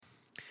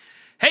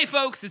Hey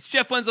folks, it's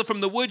Jeff Wenzel from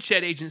the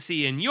Woodshed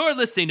Agency, and you're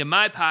listening to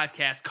my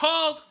podcast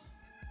called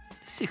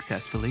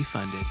Successfully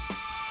Funded.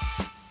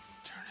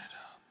 Turn it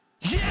up.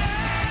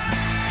 Yeah!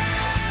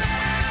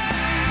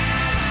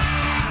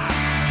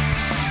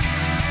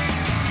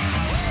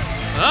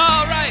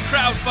 All right,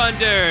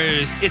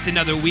 crowdfunders, it's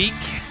another week.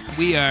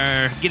 We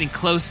are getting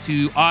close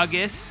to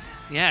August.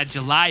 Yeah,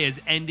 July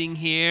is ending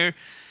here,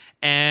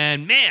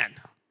 and man,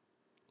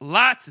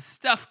 lots of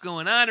stuff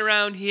going on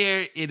around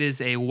here. It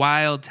is a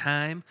wild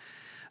time.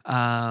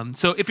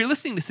 So if you're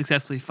listening to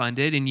Successfully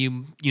Funded and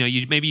you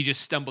maybe you just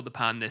stumbled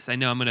upon this, I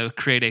know I'm going to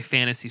create a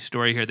fantasy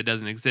story here that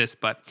doesn't exist,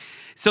 but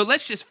so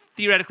let's just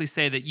theoretically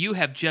say that you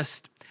have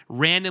just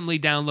randomly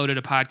downloaded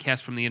a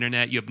podcast from the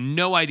internet. You have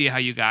no idea how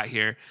you got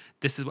here.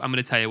 I'm going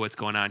to tell you what's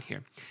going on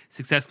here.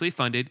 Successfully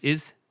Funded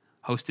is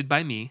hosted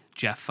by me,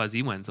 Jeff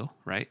Fuzzy Wenzel,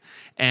 right?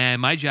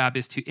 And my job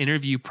is to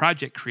interview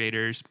project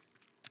creators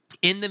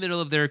in the middle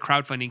of their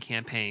crowdfunding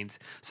campaigns.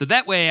 So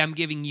that way I'm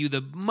giving you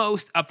the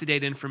most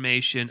up-to-date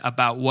information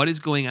about what is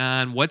going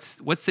on, what's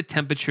the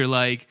temperature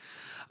like,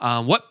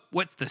 what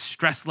the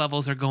stress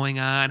levels are going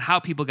on,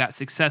 how people got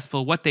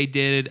successful, what they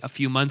did a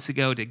few months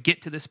ago to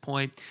get to this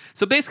point.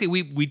 So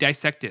basically we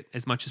dissect it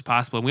as much as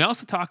possible. And we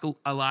also talk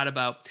a lot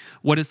about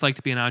what it's like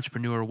to be an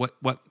entrepreneur,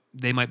 what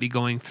they might be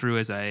going through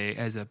as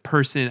a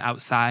person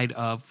outside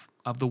of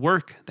the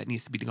work that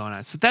needs to be going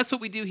on. So that's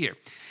what we do here.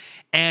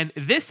 And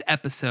this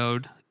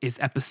episode is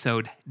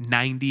episode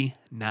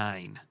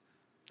 99.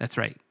 That's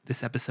right.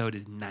 This episode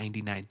is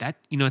 99.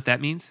 You know what that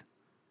means?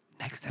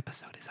 Next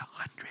episode is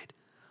 100.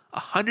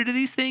 100 of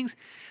these things.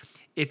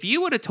 If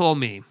you would have told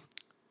me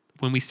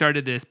when we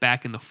started this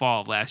back in the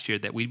fall of last year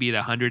that we'd be at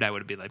 100, I would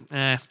have been like,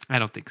 I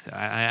don't think so.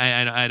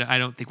 I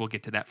don't think we'll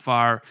get to that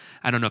far.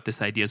 I don't know if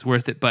this idea is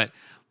worth it. But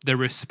the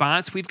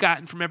response we've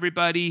gotten from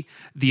everybody,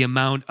 the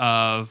amount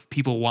of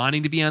people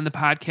wanting to be on the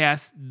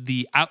podcast,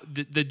 the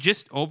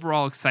just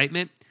overall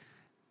excitement,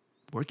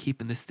 we're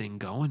keeping this thing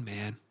going,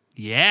 man.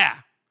 Yeah,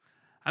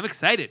 I'm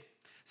excited.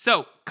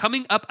 So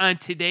coming up on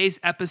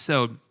today's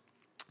episode,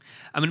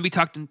 I'm going to be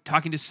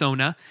talking to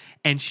Sona,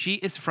 and she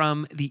is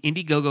from the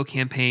Indiegogo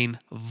campaign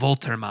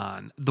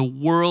Volterman, the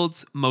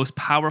world's most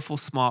powerful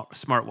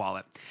smart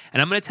wallet.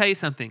 And I'm going to tell you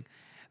something,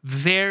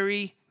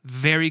 very,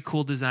 very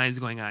cool designs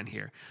going on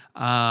here.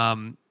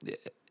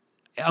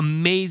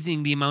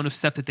 Amazing the amount of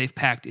stuff that they've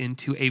packed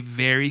into a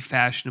very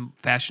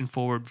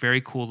fashion-forward, very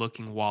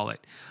cool-looking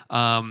wallet.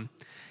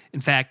 In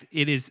fact,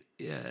 it is,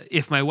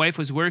 if my wife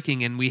was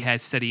working and we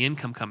had steady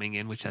income coming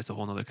in, which that's a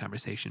whole nother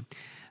conversation,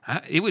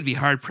 it would be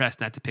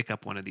hard-pressed not to pick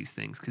up one of these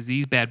things because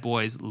these bad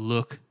boys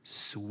look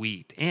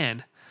sweet.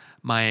 And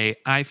my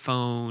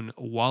iPhone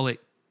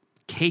wallet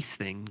case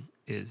thing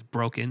is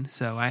broken,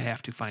 so I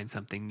have to find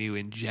something new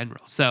in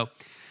general. So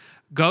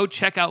go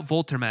check out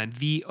Volterman,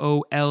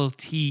 Volterman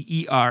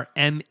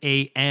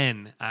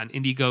on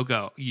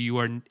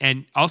Indiegogo.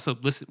 And also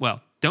listen.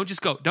 Well, don't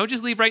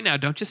just leave right now.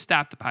 Don't just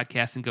stop the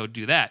podcast and go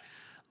do that.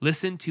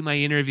 Listen to my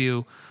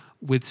interview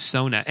with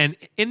Sona. And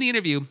in the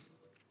interview,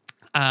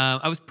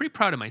 I was pretty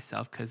proud of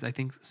myself because I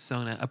think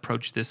Sona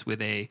approached this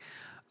with a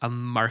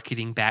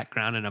marketing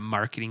background and a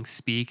marketing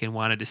speak and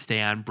wanted to stay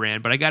on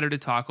brand. But I got her to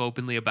talk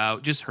openly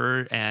about just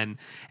her and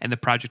the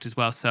project as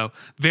well. So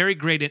very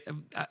great.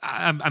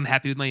 I'm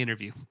happy with my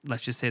interview.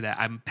 Let's just say that.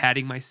 I'm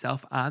patting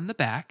myself on the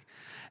back,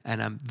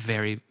 and I'm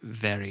very,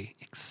 very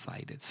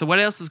excited. So what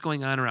else is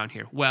going on around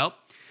here? Well,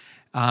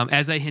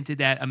 as I hinted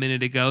at a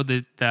minute ago,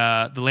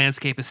 the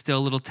landscape is still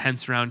a little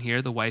tense around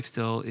here. The wife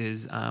still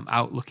is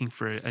out looking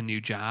for a new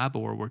job,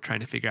 or we're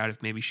trying to figure out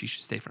if maybe she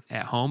should stay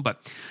at home.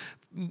 But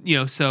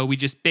so we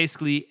just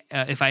basically,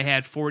 if I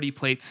had 40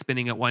 plates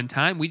spinning at one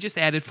time, we just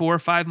added 4 or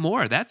 5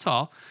 more. That's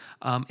all,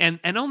 and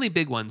only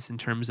big ones in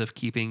terms of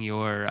keeping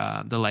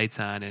your the lights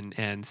on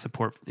and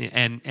support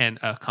and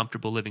a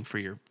comfortable living for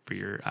your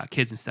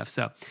kids and stuff.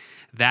 So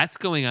that's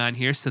going on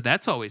here. So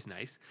that's always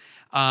nice.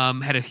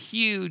 Had a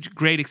huge,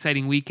 great,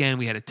 exciting weekend.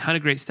 We had a ton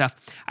of great stuff.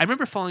 I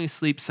remember falling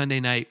asleep Sunday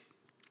night,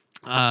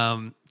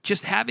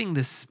 just having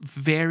this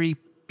very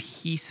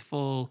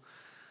peaceful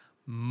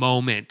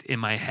moment in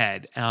my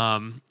head.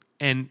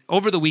 And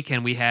over the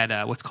weekend, we had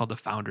what's called the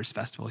Founders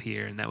Festival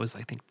here, and that was,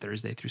 I think,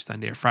 Thursday through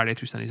Sunday or Friday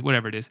through Sunday,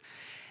 whatever it is.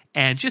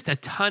 And just a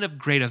ton of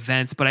great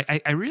events. But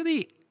I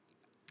really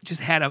just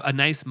had a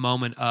nice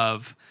moment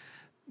of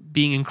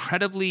being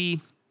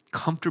incredibly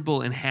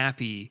comfortable and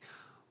happy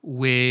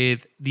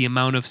with the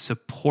amount of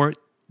support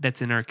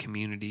that's in our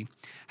community,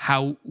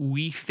 how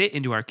we fit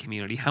into our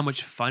community, how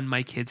much fun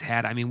my kids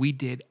had. I mean, we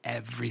did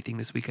everything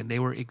this weekend. They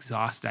were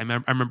exhausted. I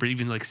remember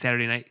even like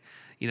Saturday night,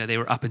 they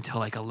were up until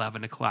like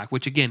 11 o'clock,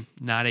 which again,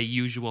 not a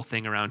usual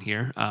thing around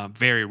here.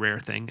 Very rare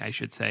thing, I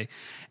should say.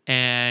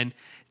 And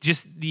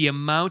just the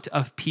amount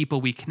of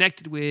people we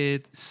connected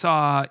with,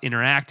 saw,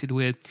 interacted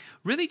with,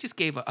 really just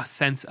gave a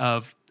sense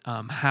of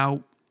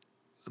how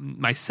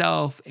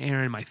myself,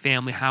 Aaron, my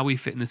family, how we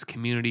fit in this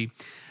community.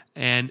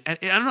 And I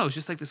don't know, it's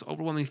just like this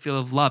overwhelming feel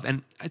of love.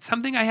 And it's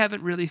something I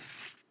haven't really,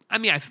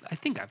 I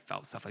think I've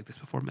felt stuff like this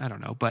before. I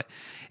don't know. But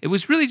it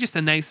was really just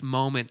a nice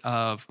moment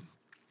of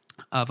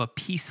of a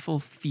peaceful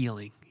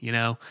feeling,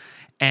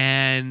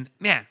 and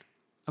man,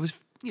 I was,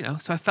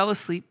 so I fell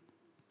asleep,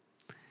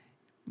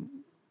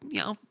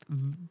 not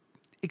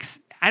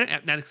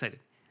excited,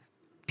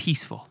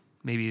 peaceful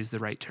maybe is the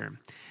right term.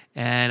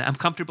 And I'm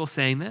comfortable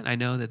saying that. I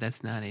know that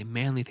that's not a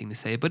manly thing to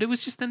say, but it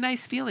was just a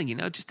nice feeling,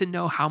 just to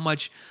know how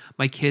much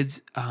my kids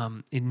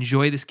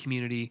enjoy this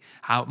community,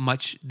 how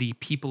much the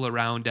people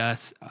around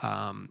us,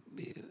 how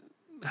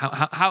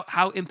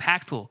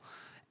impactful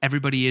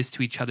everybody is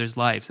to each other's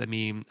lives. I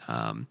mean,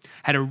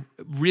 had a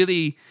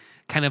really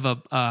kind of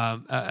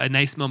a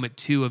nice moment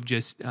too of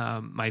just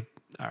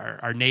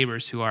our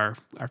neighbors who are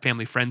our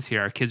family friends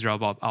here. Our kids are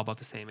all about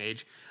the same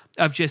age.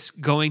 Of just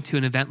going to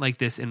an event like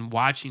this and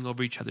watching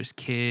over each other's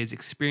kids,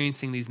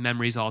 experiencing these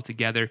memories all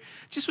together,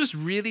 just was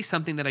really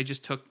something that I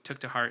just took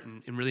to heart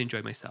and really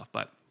enjoyed myself.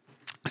 But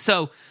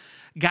so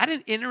got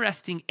an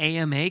interesting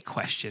AMA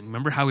question.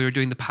 Remember how we were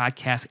doing the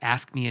podcast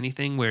Ask Me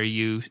Anything, where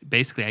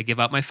I give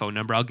out my phone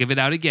number. I'll give it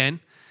out again.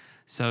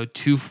 So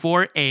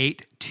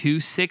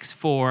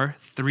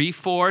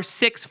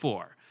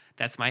 248-264-3464.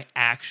 That's my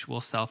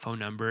actual cell phone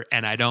number,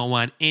 and I don't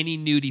want any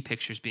nudie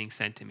pictures being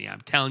sent to me. I'm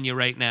telling you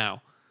right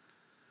now.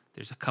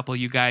 There's a couple of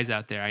you guys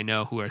out there I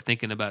know who are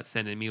thinking about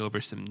sending me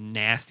over some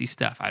nasty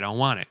stuff. I don't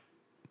want it.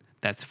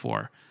 That's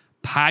for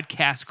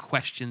podcast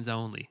questions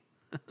only.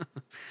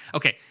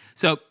 Okay,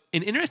 so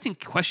an interesting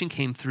question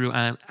came through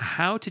on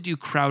how to do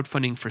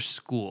crowdfunding for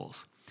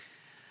schools.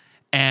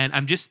 And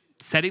I'm just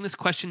setting this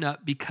question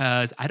up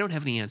because I don't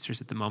have any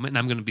answers at the moment, and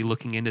I'm going to be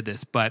looking into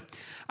this. But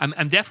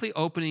I'm definitely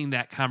opening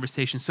that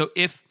conversation. So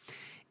if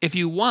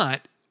you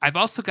want, I've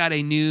also got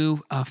a new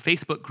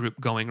Facebook group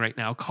going right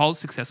now called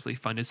Successfully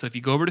Funded. So if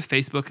you go over to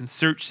Facebook and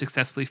search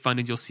Successfully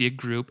Funded, you'll see a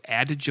group,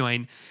 add to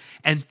join,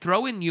 and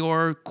throw in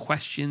your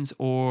questions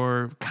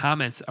or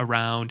comments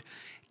around,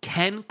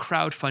 can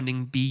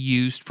crowdfunding be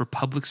used for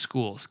public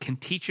schools? Can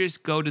teachers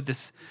go to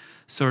this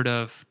sort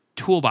of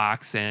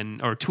toolbox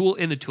or tool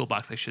in the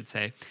toolbox, I should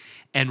say,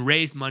 and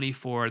raise money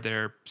for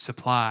their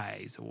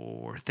supplies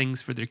or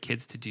things for their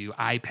kids to do,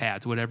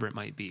 iPads, whatever it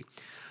might be?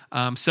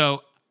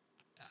 So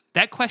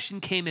that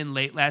question came in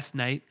late last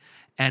night,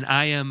 and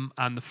I am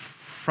on the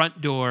front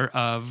door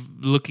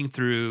of looking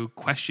through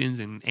questions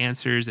and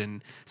answers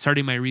and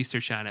starting my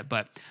research on it.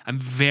 But I'm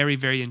very,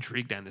 very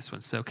intrigued on this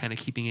one. So kind of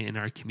keeping it in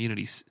our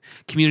community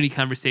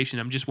conversation,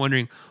 I'm just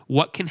wondering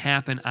what can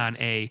happen on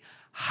a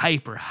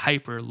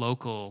hyper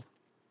local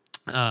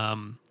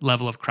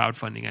level of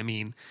crowdfunding. I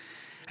mean,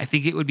 I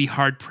think it would be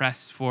hard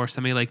pressed for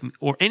somebody like me,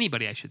 or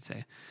anybody, I should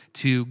say,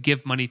 to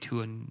give money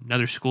to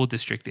another school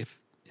district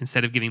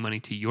instead of giving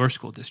money to your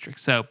school district.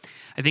 So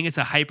I think it's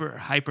a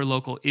hyper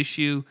local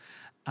issue.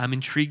 I'm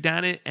intrigued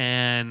on it,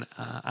 and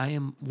I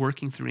am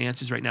working through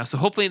answers right now. So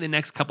hopefully in the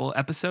next couple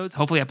episodes,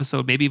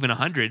 episode maybe even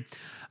 100,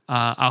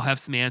 I'll have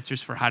some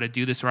answers for how to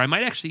do this. Or I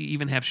might actually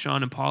even have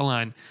Sean and Paul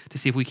on to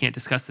see if we can't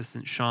discuss this,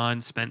 since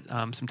Sean spent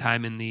some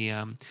time in the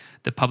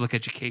public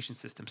education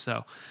system.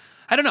 So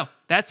I don't know.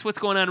 That's what's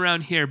going on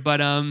around here. But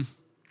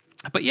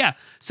yeah.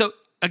 So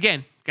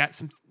again, got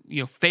some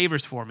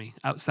favors for me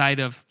outside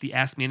of the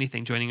Ask Me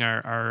Anything, joining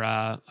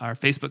our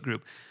Facebook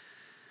group.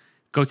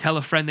 Go tell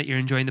a friend that you're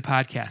enjoying the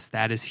podcast.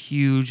 That is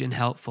huge and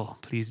helpful.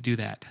 Please do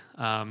that.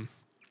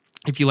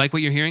 If you like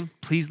what you're hearing,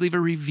 please leave a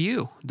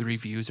review. The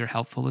reviews are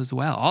helpful as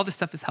well. All this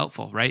stuff is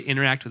helpful, right?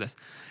 Interact with us.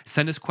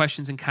 Send us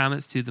questions and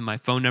comments to my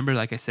phone number,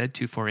 like I said,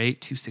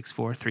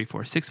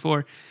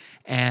 248-264-3464.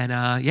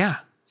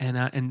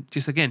 And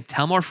just, again,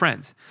 tell more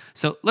friends.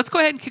 So let's go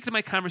ahead and kick to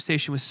my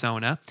conversation with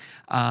Sona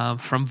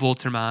from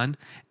Volterman.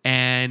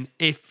 And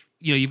if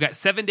you've got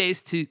 7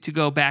 days to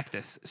go back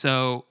this.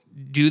 So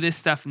do this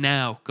stuff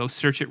now. Go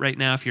search it right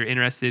now if you're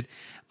interested.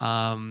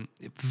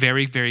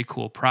 Very, very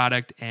cool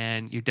product,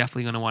 and you're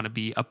definitely going to want to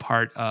be a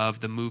part of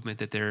the movement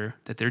that they're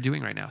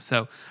doing right now. So,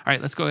 all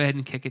right, let's go ahead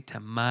and kick it to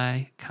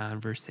my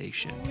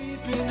conversation.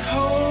 We've been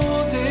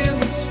holding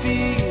this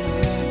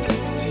feeling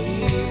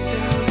deep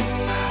down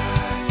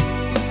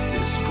inside.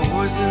 This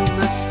poison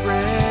that's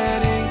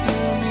spreading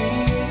through me.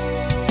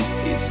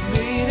 It's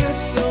made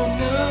us so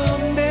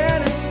numb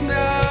that it's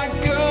not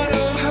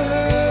gonna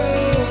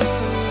hurt.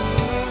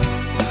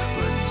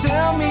 But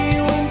tell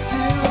me when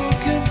to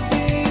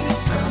concede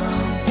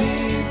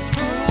something's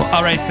wrong. Well,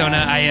 all right, Sona,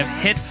 I have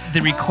hit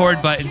the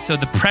record button, so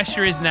the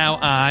pressure is now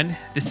on.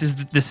 This is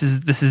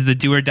the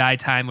do or die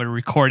time. We're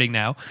recording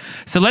now.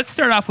 So let's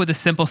start off with a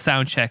simple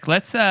sound check.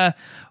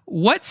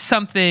 What's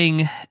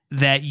something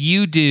that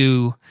you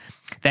do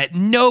that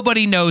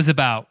nobody knows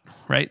about,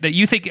 right? That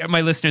you think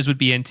my listeners would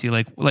be into?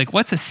 Like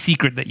what's a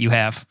secret that you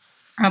have?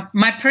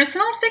 My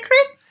personal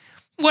secret?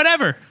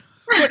 Whatever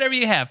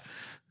you have.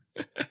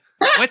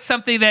 What's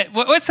something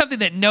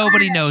that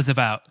nobody knows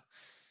about?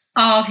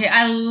 Oh, okay.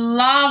 I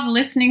love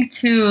listening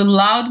to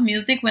loud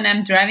music when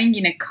I'm driving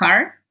in a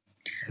car.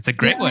 That's a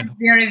great one.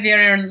 Very,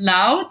 very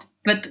loud.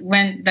 But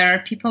when there are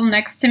people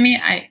next to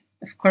me, I,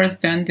 of course,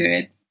 don't do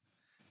it.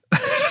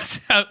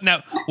 So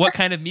now, what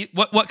kind of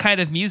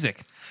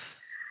music?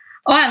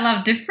 Oh, I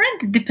love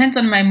different. It depends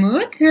on my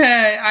mood.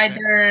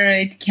 Either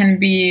it can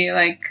be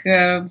like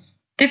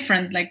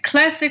different, like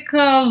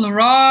classical,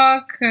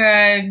 rock.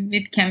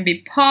 It can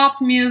be pop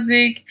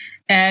music.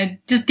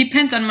 Just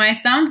depends on my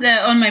sound,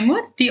 on my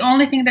mood. The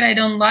only thing that I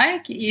don't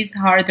like is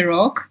hard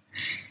rock.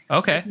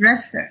 Okay. The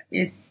rest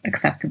is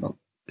acceptable.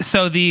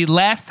 So the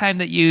last time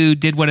that you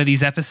did one of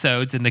these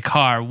episodes in the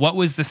car, what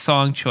was the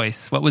song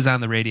choice? What was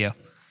on the radio?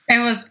 It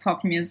was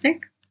pop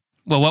music.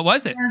 Well, what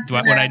was it?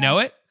 Would I know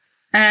it?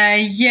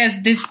 Yes,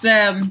 this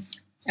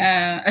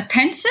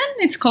Attention.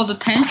 It's called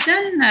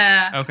Attention.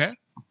 Okay.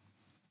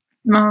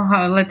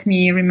 Let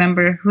me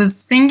remember who's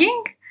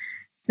singing.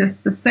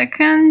 Just a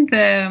second.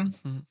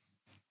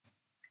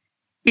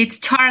 It's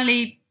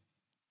Charlie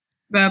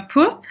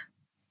Puth.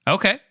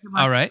 Okay.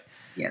 All right.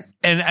 Yes.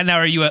 And now,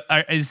 are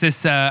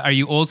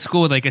you old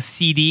school with like a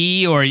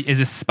CD, or is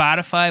this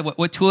Spotify?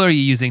 What tool are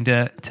you using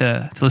to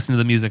listen to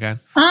the music on?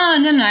 Oh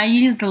no, I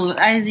use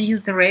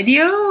the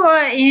radio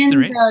and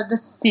the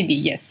CD.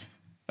 Yes.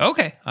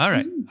 Okay. All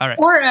right.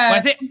 Or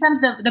sometimes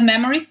the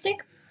memory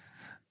stick.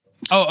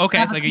 Oh,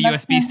 okay. Like a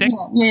USB stick.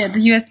 Yeah, the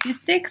USB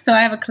stick. So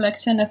I have a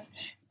collection of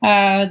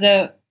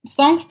the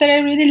songs that I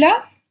really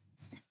love.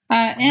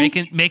 And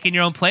making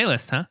your own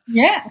playlist, huh?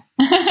 Yeah,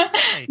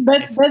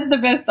 that's the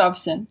best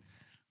option.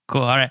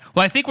 Cool. All right.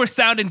 Well, I think we're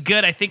sounding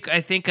good. I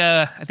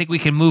think we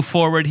can move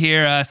forward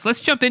here. So let's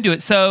jump into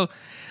it. So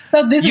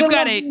this will be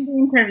the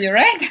interview,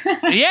 right?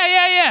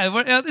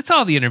 Yeah. It's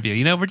all the interview.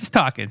 You know, we're just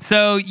talking.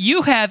 So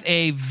you have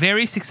a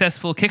very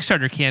successful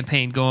Kickstarter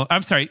campaign going.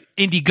 I'm sorry,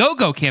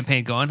 Indiegogo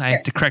campaign going. I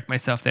have to correct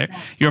myself there.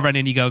 You're over on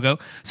Indiegogo.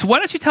 So why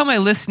don't you tell my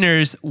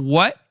listeners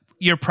what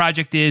your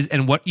project is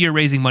and what you're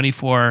raising money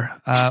for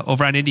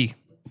over on Indie?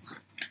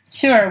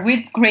 Sure,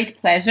 with great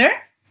pleasure.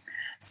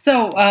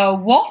 So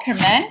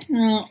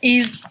Walterman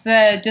is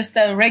just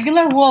a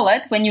regular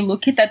wallet when you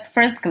look at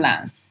first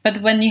glance. But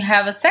when you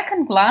have a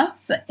second glance,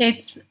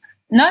 it's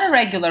not a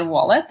regular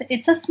wallet,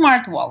 it's a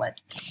smart wallet.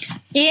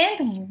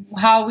 And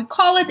how we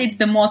call it, it's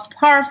the most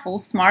powerful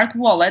smart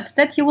wallet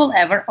that you will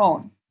ever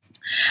own.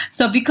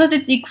 So because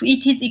it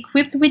is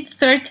equipped with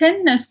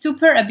certain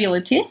super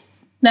abilities,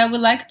 that we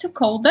like to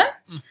call them,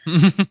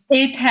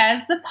 it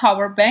has a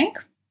power bank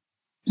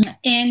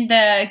and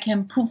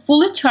can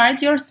fully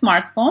charge your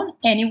smartphone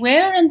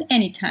anywhere and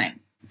anytime.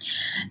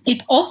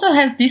 It also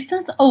has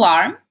distance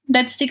alarm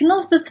that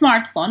signals the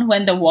smartphone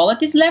when the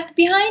wallet is left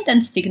behind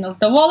and signals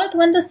the wallet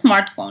when the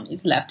smartphone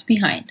is left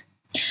behind.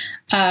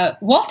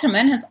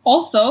 Walterman has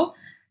also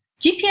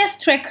GPS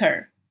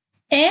tracker,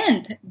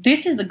 and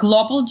this is a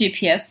global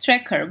GPS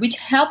tracker which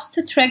helps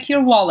to track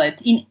your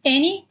wallet in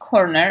any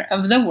corner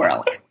of the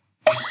world.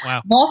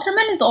 Wow.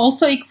 Walterman is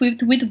also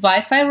equipped with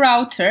Wi-Fi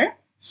router,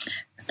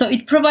 so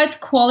it provides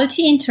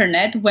quality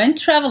internet when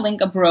traveling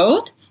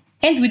abroad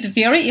and with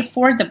very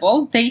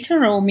affordable data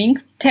roaming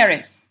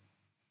tariffs.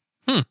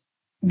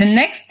 The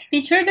next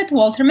feature that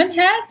Walterman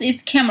has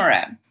is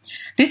camera.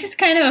 This is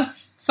kind of a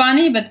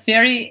funny but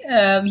very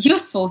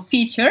useful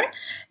feature,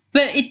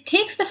 but it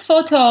takes a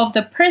photo of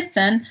the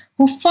person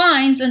who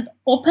finds and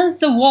opens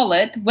the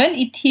wallet when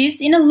it is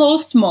in a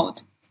lost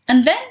mode,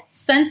 and then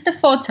sends the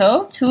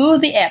photo to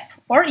the app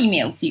or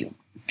emails you.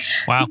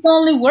 Wow. It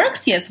only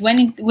works, yes,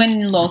 when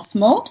in lost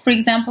mode. For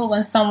example,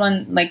 when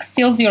someone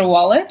steals your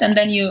wallet and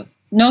then you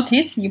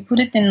notice you put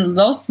it in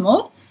lost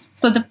mode.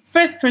 So the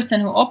first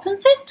person who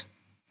opens it,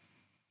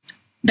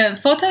 the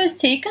photo is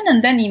taken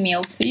and then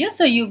emailed to you,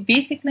 so you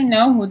basically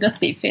know who the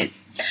thief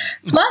is.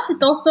 Plus,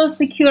 it also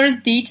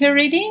secures data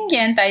reading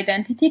and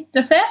identity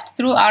theft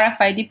through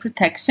RFID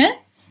protection.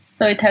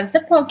 So it has the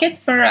pockets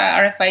for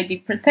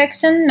RFID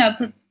protection.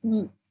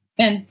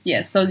 And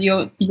yeah, so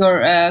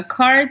your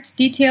card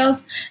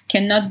details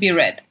cannot be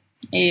read.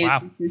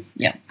 Wow. This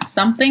is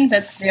something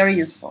that's very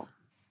useful.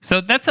 So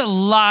that's a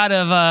lot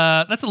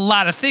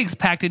of things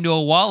packed into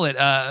a wallet.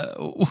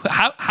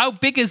 How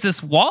big is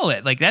this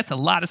wallet? That's a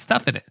lot of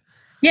stuff in it.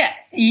 Yeah,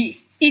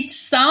 it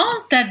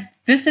sounds that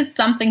this is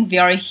something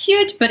very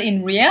huge, but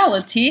in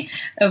reality,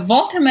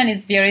 Walterman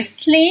is very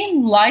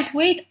slim,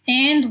 lightweight,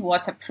 and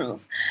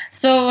waterproof.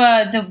 So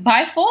the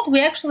bifold,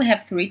 we actually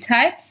have 3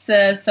 types.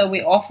 So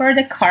we offer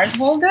the card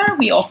holder,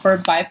 we offer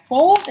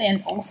bifold,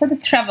 and also the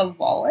travel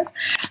wallet.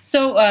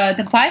 So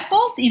the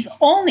bifold is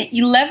only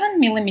 11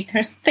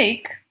 millimeters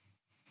thick,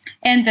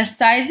 and the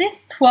size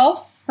is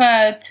 12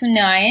 to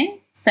 9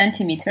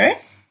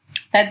 centimeters.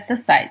 That's the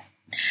size.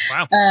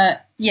 Wow.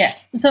 Yeah,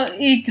 so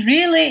it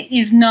really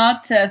is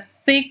not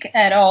thick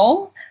at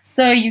all.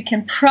 So you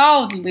can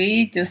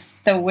proudly just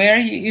wear,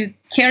 you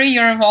carry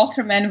your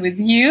Walterman with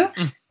you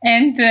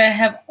and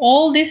have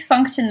all this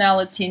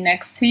functionality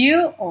next to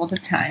you all the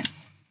time.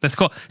 That's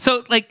cool.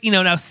 So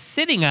now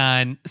sitting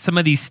on some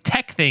of these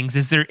tech things,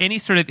 is there any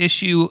sort of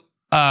issues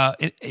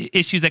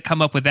that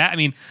come up with that? I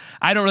mean,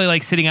 I don't really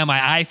like sitting on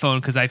my iPhone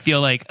because I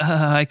feel like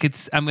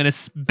I'm going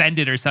to bend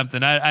it or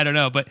something. I don't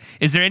know. But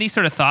is there any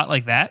sort of thought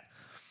like that?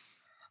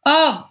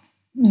 Oh,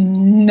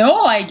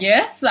 No, I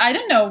guess. I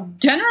don't know.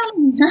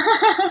 Generally,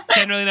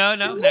 Generally, no,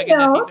 no, not getting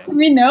that no, feedback. to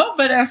me, no.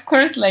 But of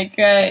course,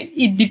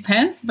 it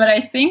depends. But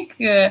I think,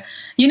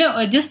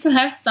 just to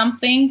have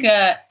something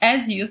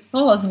as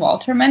useful as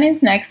Walterman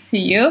is next to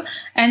you,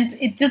 and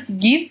it just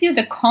gives you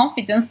the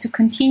confidence to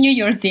continue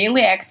your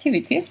daily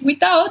activities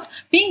without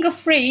being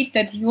afraid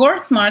that your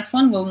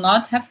smartphone will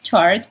not have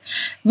charge,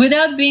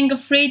 without being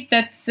afraid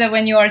that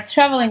when you are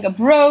traveling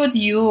abroad,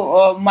 you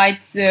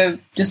might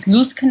just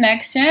lose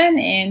connection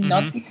and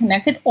not be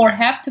connected, or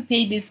have to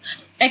pay this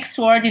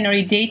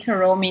extraordinary data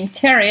roaming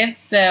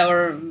tariffs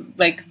or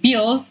like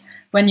bills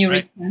when you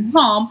return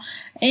home.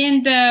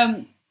 And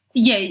and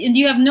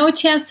you have no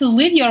chance to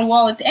leave your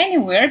wallet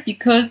anywhere,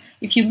 because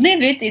if you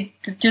leave it,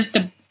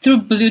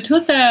 through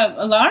Bluetooth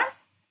alarm,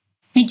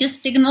 it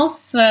just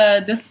signals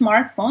the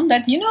smartphone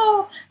that you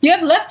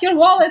have left your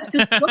wallet.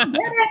 Just go get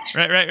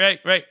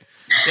it. Right.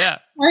 Yeah.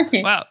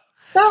 Okay. Wow.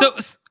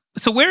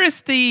 So where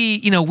is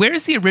the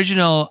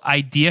original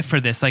idea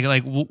for this?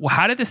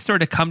 How did this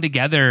sort of come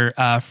together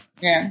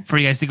for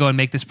you guys to go and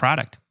make this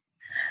product?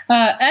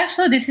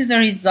 Actually, this is a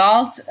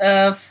result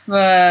of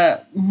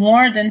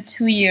more than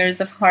 2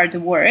 years of hard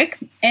work.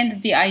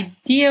 And the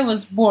idea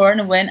was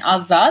born when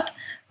Azad,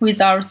 who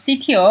is our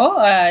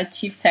CTO,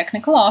 Chief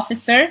Technical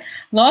Officer,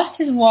 lost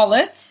his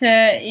wallet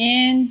for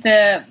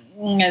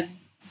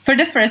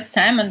the first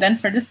time. And then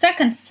for the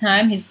second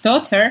time, his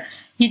daughter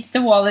hid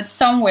the wallet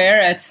somewhere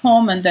at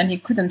home, and then he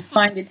couldn't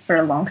find it for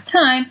a long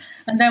time.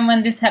 And then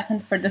when this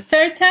happened for the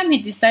third time, he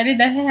decided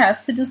that he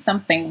has to do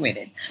something with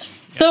it.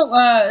 So,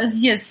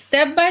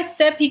 step by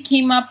step, he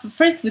came up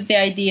first with the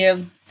idea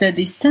of the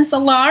distance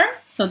alarm,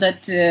 so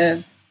that,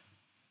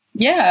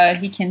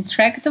 he can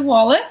track the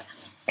wallet,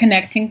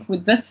 connecting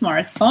with the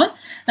smartphone.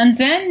 And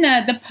then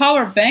the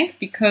power bank,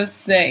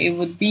 because it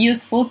would be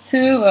useful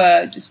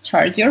to just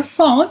charge your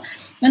phone.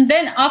 And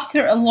then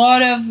after a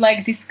lot of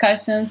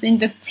discussions in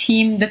the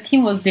team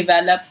was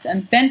developed.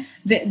 And then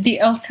the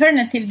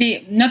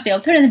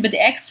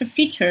extra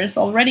features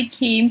already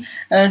came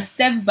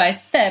step by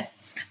step.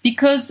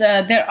 Because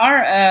there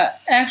are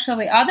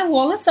actually other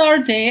wallets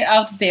out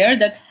there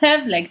that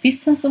have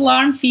distance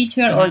alarm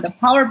feature or the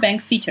power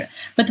bank feature.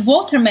 But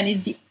Walterman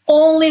is the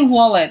only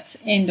wallet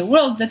in the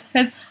world that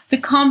has the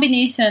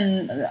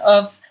combination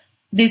of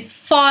these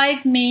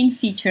 5 main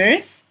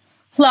features.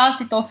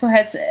 Plus, it also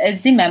has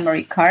SD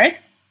memory card,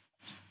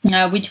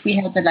 which we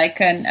had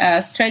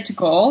a stretch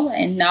goal,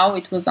 and now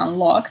it was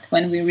unlocked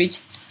when we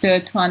reached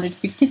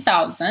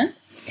 250,000.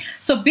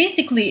 So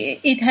basically,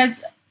 it has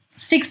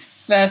 6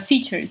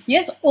 features,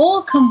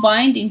 all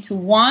combined into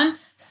one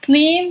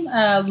slim,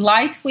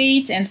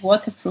 lightweight, and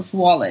waterproof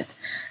wallet.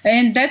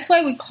 And that's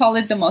why we call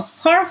it the most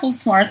powerful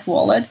smart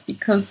wallet,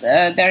 because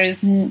there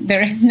is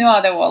no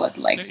other wallet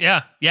like it.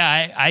 Yeah.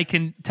 I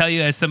can tell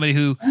you, as somebody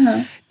who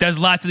does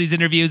lots of these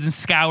interviews and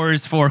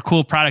scours for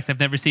cool products, I've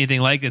never seen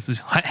anything like this.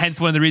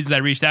 Hence one of the reasons I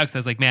reached out, because I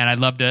was like, man, I'd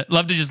love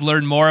to just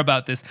learn more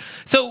about this.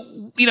 So,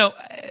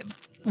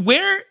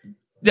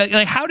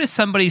 how does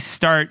somebody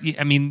start?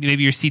 I mean,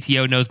 maybe your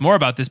CTO knows more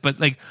about this, but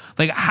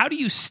how do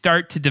you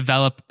start to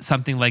develop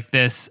something like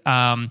this?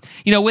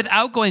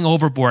 Without going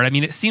overboard. I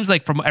mean, it seems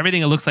like from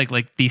everything, it looks like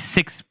these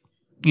 6,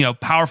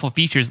 powerful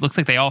features. It looks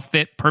like they all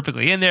fit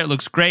perfectly in there. It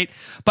looks great.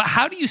 But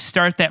how do you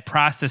start that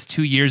process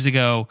 2 years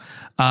ago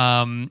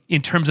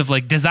in terms of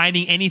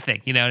designing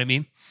anything? You know what I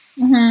mean?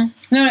 Mm-hmm.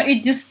 No,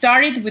 it just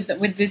started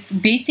with this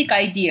basic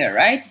idea,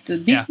 right? The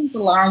distance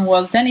alarm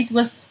was.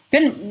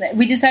 Then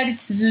we decided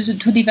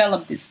to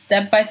develop this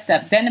step by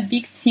step. Then a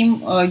big team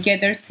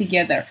gathered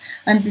together.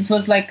 And it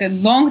was a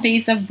long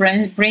days of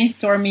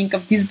brainstorming,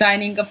 of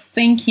designing, of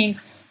thinking.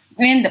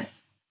 And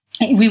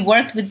we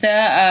worked with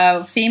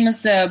the famous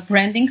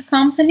branding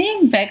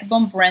company,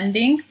 Backbone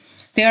Branding.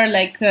 They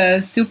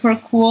are super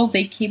cool.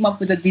 They came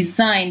up with a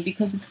design,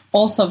 because it's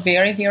also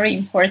very, very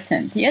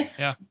important. Yes?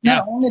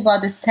 Not only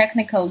about this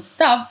technical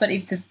stuff, but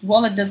if the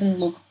wallet doesn't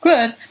look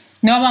good,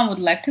 no one would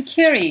like to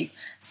carry it.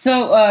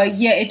 So,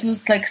 it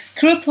was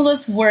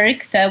scrupulous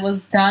work that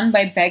was done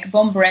by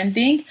Backbone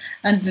Branding,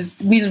 and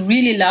we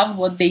really love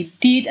what they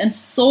did. And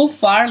so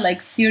far,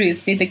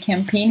 seriously, the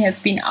campaign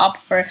has been up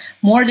for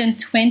more than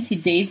 20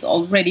 days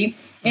already.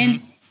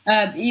 And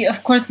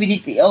of course, we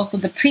did also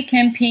the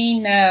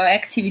pre-campaign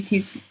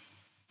activities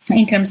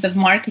in terms of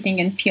marketing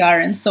and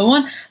PR and so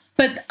on.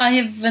 But I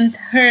haven't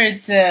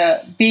heard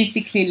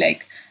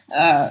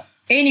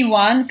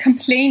anyone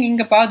complaining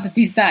about the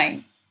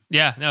design.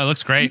 Yeah, no, it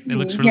looks great. It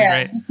looks really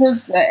great.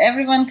 Because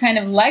everyone kind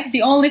of likes.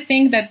 The only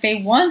thing that they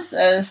want,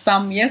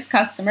 some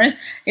customers,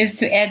 is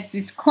to add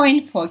this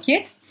coin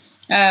pocket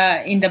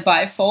in the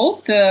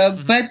bifold.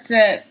 But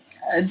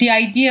the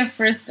idea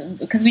first,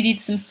 because we did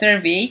some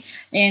survey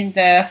and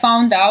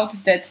found out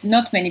that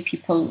not many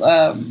people,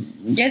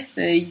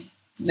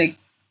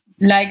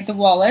 like the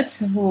wallet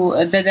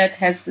that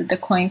has the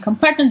coin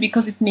compartment,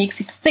 because it makes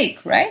it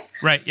thick, right?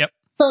 Right. Yep.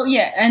 So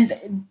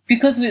and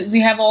because we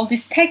have all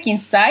this tech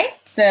inside,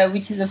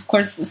 which is of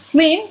course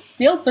slim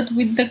still, but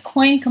with the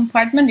coin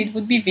compartment, it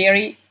would be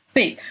very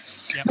big.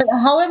 Yep. But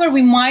however,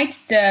 we might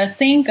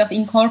think of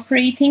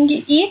incorporating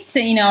it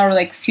in our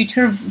like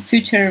future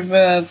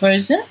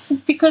versions,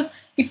 because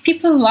if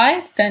people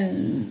like,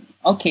 then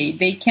okay,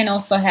 they can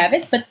also have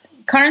it. But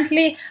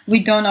currently, we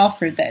don't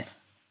offer that.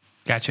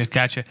 Gotcha.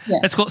 Yeah.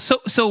 That's cool.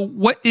 So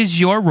what is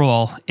your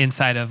role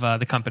inside of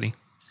the company?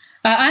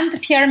 I'm the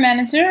PR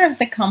manager of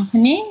the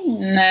company.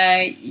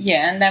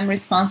 And I'm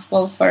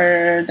responsible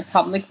for the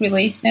public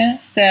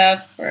relations,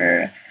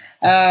 for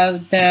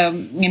the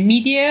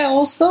media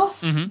also,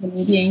 the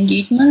media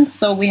engagement.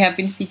 So we have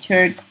been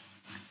featured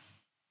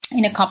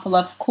in a couple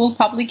of cool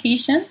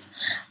publications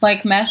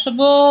like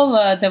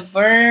Mashable, The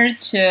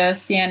Verge,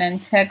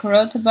 CNN Tech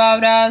wrote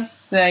about us,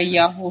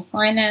 Yahoo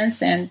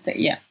Finance, and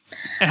yeah.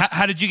 And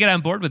how did you get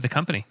on board with the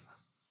company?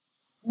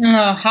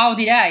 How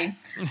did I?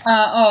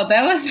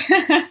 That was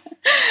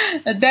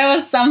that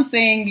was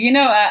something.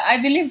 I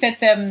believe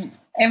that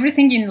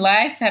everything in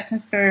life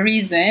happens for a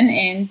reason,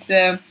 and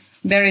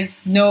there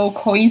is no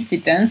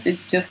coincidence.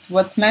 It's just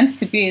what's meant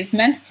to be is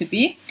meant to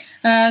be.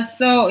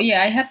 So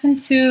I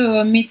happened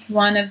to meet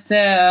one of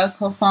the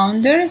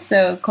co-founders,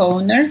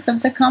 co-owners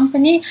of the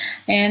company,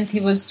 and he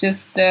was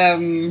just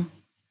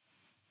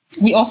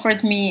he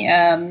offered me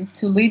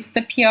to lead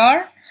the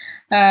PR,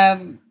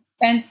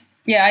 and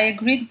I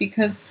agreed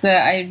because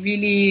I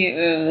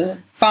really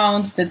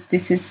found that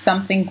this is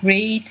something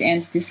great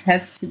and this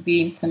has to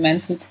be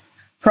implemented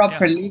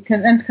properly.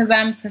 Because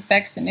I'm a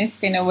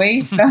perfectionist in a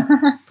way, so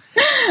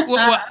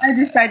I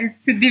decided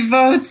to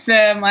devote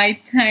my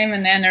time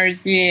and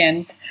energy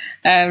and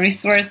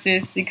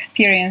resources,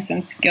 experience,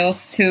 and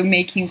skills to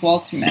making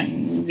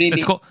Volterman really.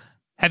 That's cool.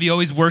 Have you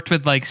always worked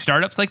with like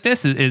startups like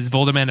this? Is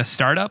Volterman a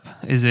startup?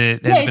 Has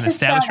it been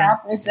established?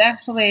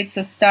 It's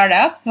a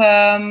startup.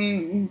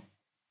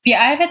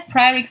 I've had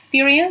prior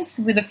experience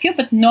with a few,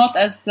 but not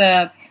as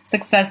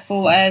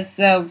successful as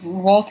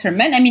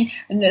Volterman. I mean,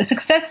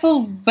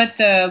 successful, but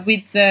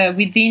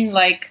within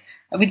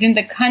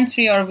the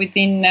country or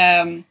within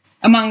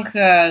among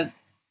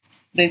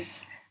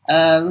this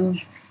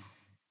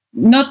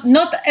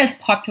not as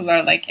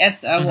popular like as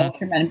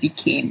Volterman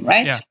became,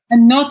 right? Yeah.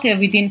 And not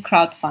within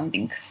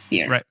crowdfunding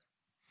sphere.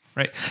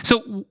 Right.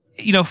 So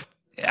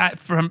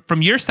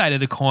from your side of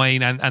the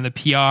coin on the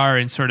PR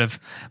and sort of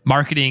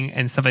marketing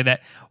and stuff like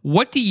that,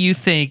 what do you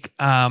think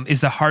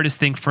is the hardest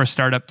thing for a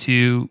startup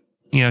to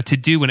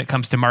do when it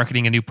comes to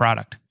marketing a new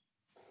product?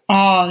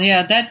 Oh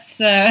yeah, that's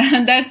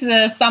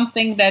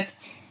something that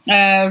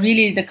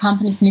really the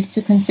companies need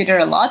to consider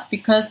a lot,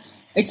 because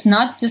it's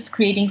not just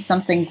creating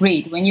something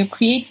great. When you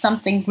create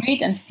something great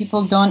and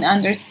people don't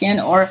understand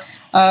or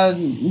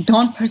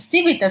don't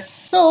perceive it as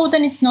so,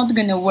 then it's not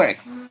going to work.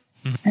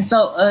 And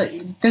so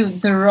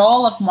the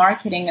role of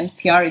marketing and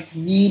PR is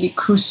really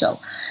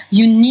crucial.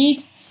 You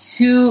need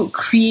to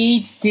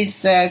create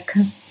this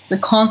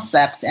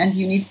concept, and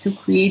you need to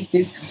create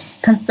this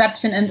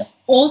conception and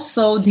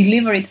also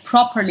deliver it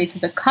properly to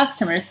the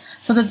customers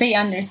so that they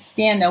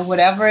understand that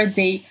whatever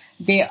they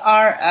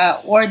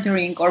are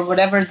ordering or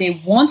whatever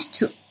they want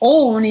to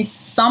own is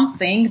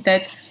something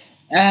that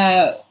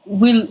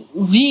will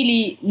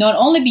really not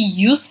only be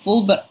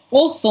useful but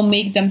also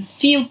make them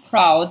feel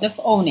proud of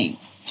owning.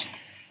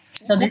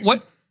 So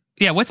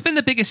what's been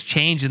the biggest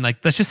change in, like,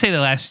 let's just say the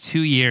last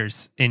 2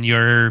 years in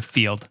your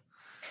field?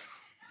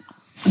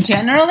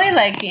 Generally,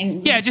 like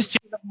in just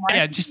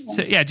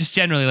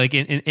generally, like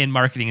in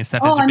marketing and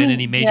stuff. Has there been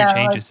any major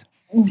changes?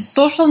 Like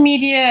social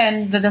media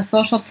and the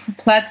social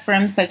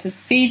platforms such as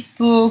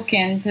Facebook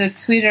and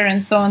Twitter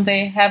and so on,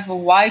 they have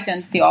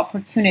widened the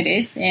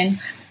opportunities, and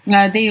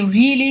they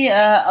really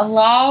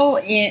allow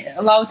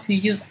to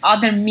use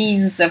other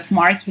means of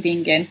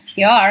marketing and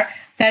PR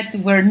that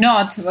were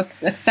not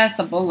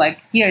accessible like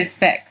years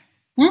back.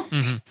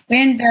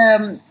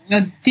 And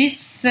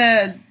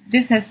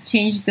this has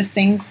changed the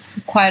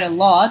things quite a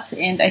lot,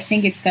 and I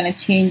think it's going to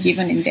change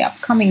even in the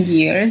upcoming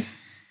years.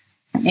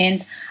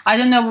 And I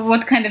don't know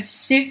what kind of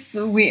shifts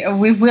we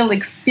will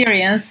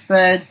experience,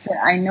 but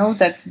I know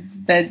that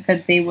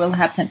they will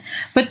happen.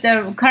 But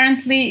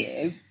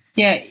currently,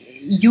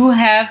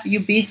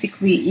 you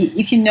basically,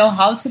 if you know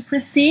how to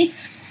proceed,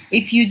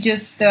 if you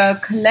just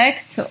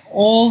collect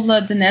all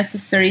the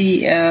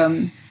necessary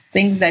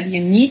things that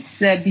you need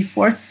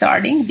before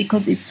starting,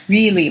 because it's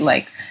really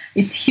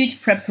it's huge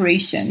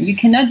preparation. You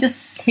cannot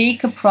just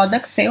take a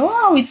product, say,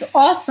 oh, it's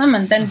awesome,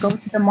 and then go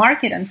to the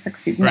market and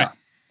succeed. No,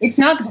 it's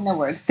not going to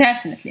work,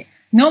 definitely.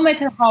 No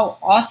matter how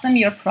awesome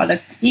your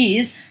product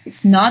is,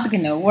 it's not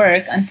going to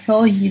work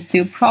until you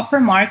do proper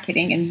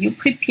marketing and you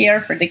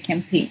prepare for the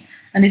campaign.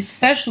 And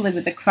especially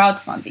with the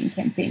crowdfunding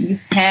campaign, you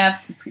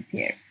have to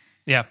prepare.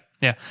 Yeah.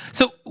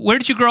 So where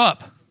did you grow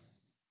up?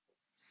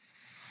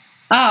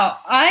 Oh,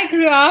 I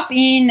grew up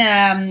in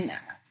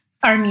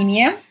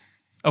Armenia.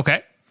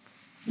 Okay.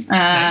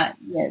 Nice.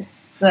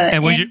 Yes.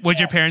 And what'd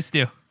your parents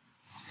do?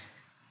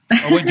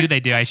 Or what do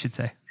they do, I should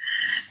say?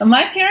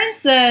 My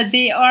parents,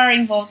 they are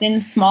involved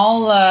in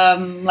small,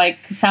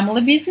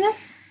 family business.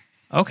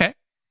 Okay.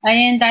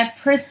 And I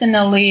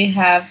personally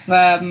have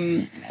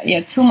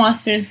two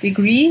master's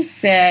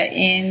degrees,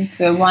 and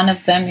one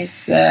of them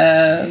is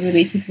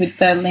related with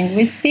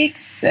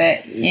linguistics,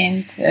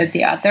 and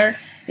the other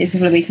is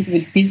related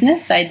with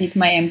business. I did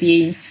my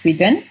MBA in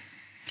Sweden.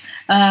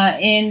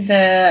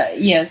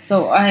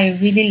 So I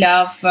really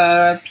love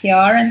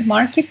PR and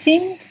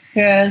marketing.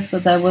 So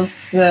that was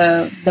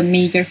the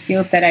major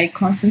field that I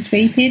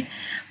concentrated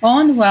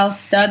on while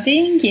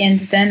studying, and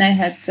then I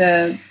had,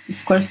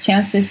 of course,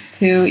 chances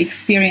to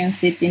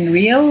experience it in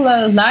real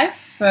life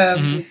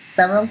with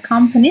several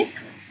companies.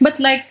 But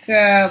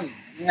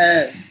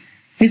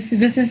this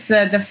is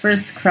the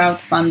first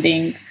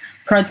crowdfunding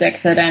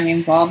project that I'm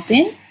involved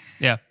in.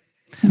 Yeah.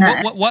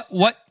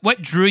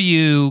 What drew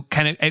you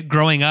kind of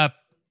growing up?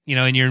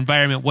 In your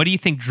environment, what do you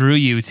think drew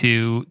you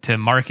to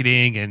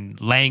marketing and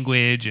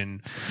language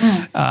and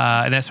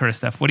that sort of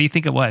stuff? What do you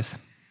think it was?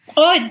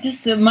 Oh, it's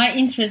just my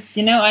interest.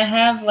 I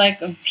have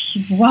a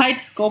wide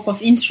scope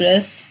of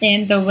interest.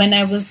 And when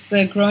I was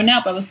growing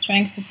up, I was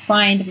trying to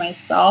find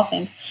myself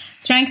and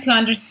trying to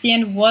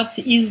understand what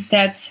is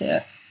that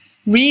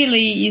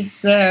really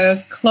is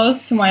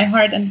close to my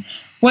heart and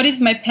what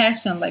is my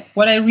passion,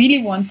 what I really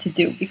want to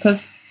do. Because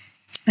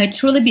I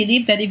truly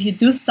believe that if you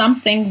do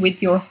something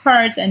with your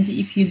heart and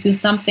if you do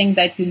something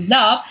that you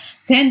love,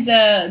 then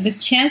the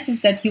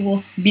chances that you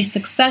will be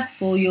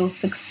successful, you'll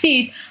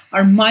succeed,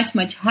 are much,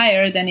 much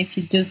higher than if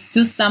you just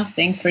do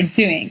something for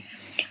doing.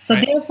 So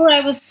Therefore,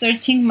 I was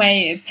searching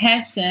my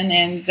passion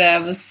and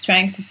was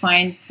trying to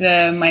find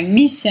my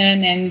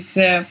mission. And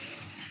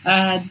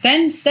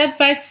then step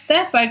by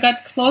step, I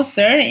got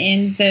closer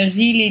and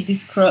really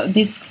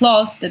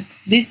disclosed that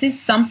this is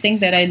something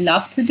that I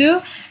love to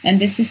do. And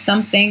this is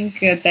something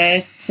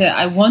that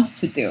I want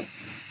to do.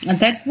 And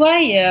that's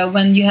why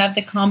when you have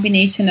the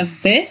combination of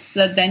this,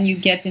 then you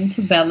get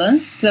into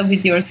balance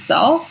with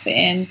yourself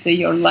and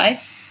your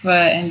life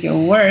and your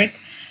work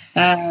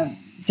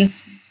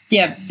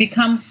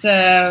becomes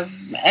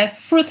as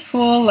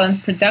fruitful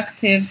and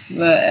productive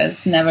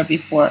as never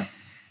before.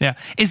 Yeah.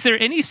 Is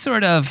there any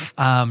sort of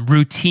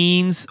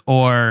routines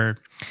or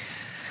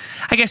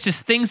I guess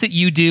just things that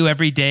you do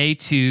every day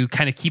to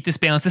kind of keep this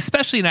balance?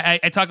 Especially, and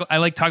I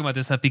like talking about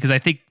this stuff because I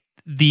think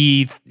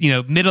the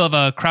middle of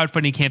a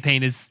crowdfunding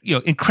campaign is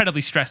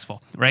incredibly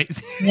stressful, right?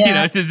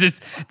 Yeah. It's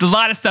just a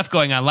lot of stuff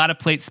going on, a lot of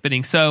plates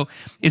spinning. So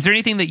is there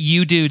anything that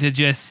you do to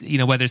just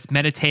whether it's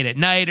meditate at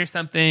night or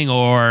something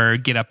or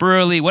get up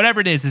early,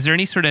 whatever it is there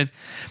any sort of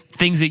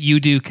things that you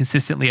do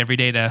consistently every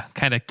day to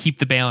kind of keep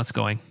the balance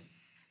going?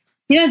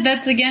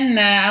 That's again,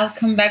 I'll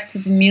come back to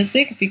the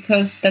music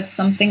because that's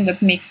something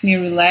that makes me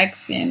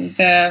relax. And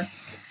I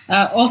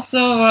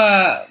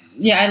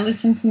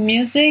listen to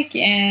music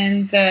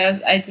and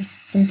I just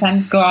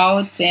sometimes go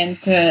out and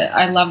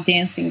I love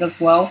dancing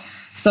as well.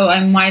 So I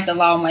might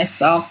allow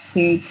myself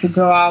to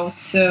go out,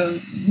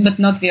 but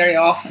not very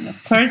often,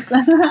 of course.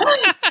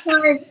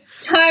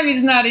 Time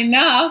is not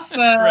enough.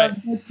 But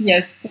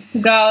yes, just to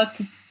go out,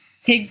 to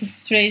take the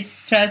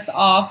stress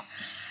off.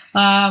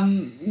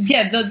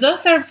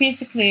 Those are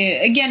basically,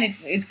 again,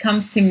 it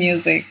comes to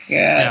music.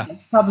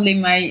 It's probably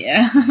my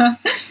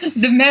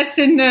the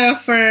medicine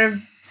for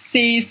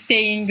staying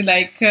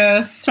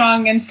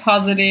strong and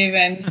positive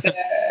and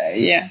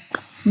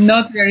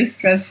not very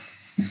stressed.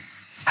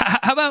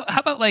 How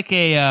about like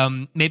a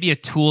maybe a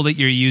tool that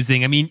you're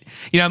using? I mean,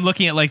 I'm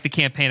looking at the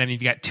campaign. I mean,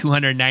 you've got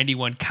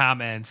 291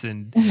 comments,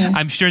 and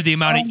I'm sure the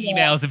amount of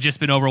emails have just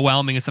been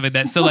overwhelming and stuff like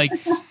that. So,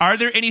 are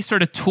there any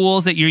sort of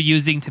tools that you're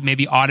using to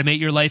maybe automate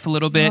your life a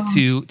little bit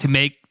to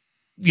make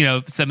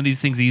some of these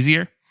things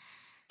easier?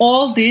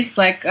 All this,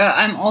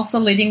 I'm also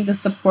leading the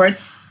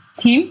support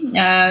team,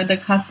 the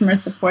customer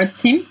support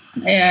team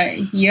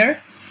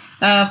here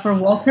for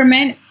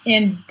Walterman,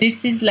 and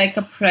this is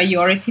a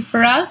priority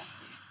for us.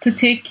 To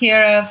take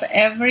care of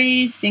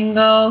every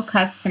single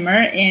customer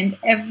and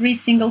every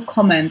single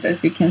comment,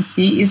 as you can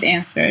see, is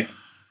answered.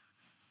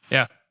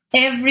 Yeah.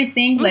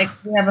 Everything, we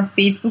have a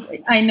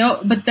Facebook. I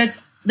know, but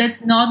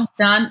that's not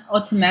done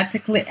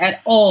automatically at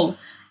all.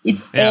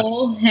 It's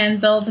all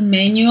handled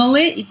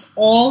manually. It's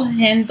all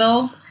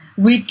handled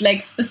with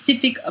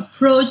specific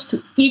approach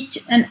to each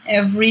and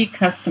every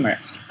customer.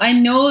 I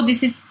know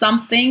this is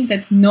something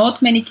that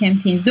not many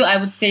campaigns do. I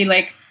would say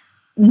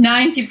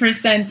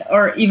 90%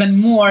 or even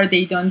more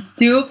they don't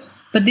do,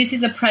 but this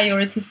is a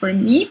priority for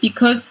me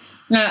because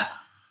I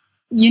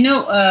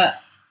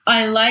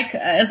like,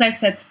 as I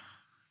said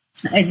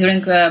during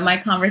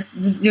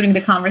during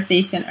the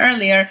conversation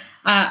earlier,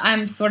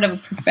 I'm sort of a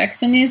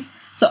perfectionist,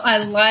 so I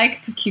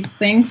like to keep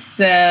things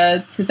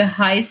to the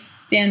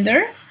highest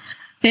standards.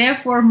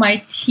 Therefore,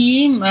 my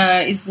team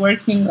is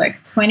working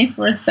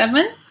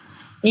 24/7.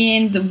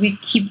 And we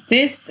keep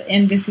this,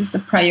 and this is the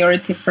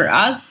priority for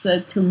us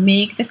to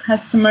make the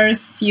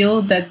customers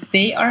feel that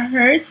they are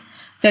heard,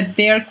 that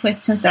their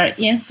questions are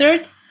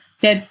answered,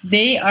 that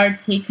they are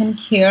taken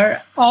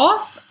care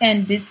of,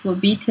 and this will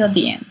be till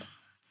the end.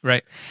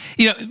 Right.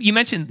 You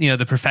mentioned,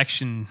 the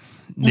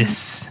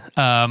perfectionness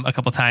a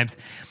couple times.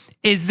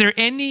 Is there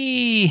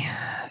any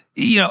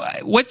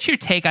what's your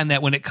take on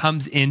that when it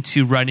comes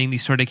into running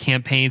these sort of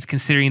campaigns,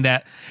 considering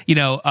that,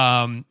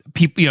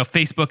 people,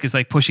 Facebook is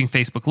like pushing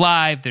Facebook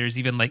Live. There's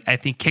even like, I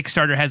think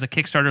Kickstarter has a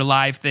Kickstarter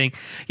Live thing,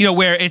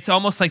 where it's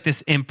almost like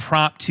this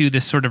impromptu,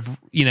 this sort of,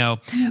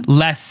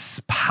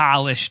 less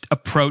polished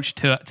approach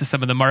to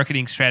some of the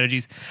marketing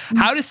strategies.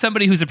 How does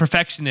somebody who's a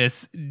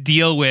perfectionist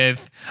deal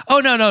with, oh,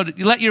 no,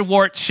 let your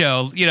warts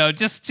show,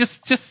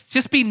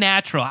 just be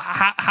natural.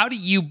 How do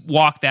you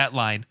walk that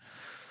line?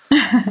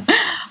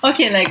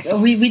 Okay, like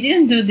we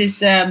didn't do this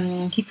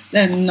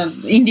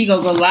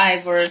Indiegogo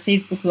Live or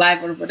Facebook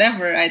Live or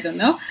whatever, I don't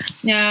know.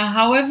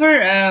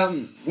 However,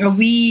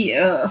 we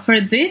for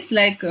this,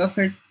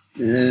 for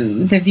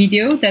the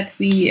video that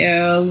we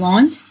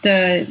launched,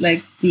 the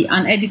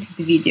unedited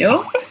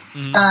video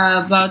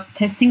about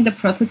testing the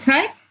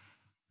prototype,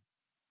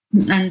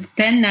 and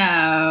then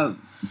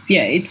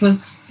it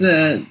was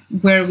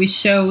where we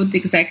showed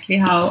exactly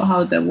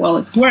how the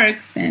wallet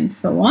works and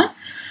so on.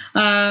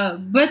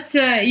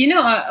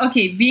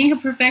 Being a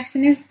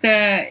perfectionist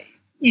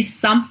is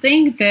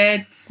something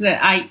that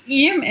I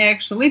am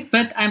actually,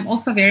 but I'm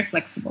also very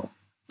flexible.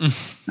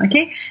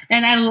 Okay,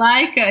 and I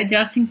like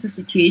adjusting to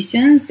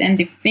situations,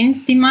 and if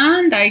things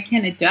demand, I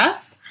can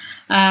adjust.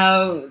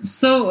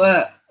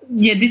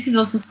 This is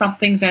also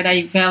something that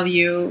I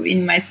value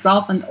in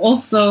myself, and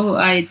also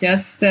I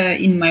adjust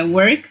in my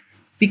work,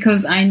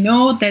 because I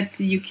know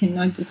that you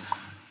cannot just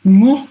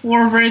move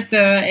forward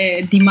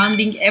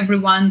demanding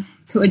everyone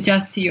to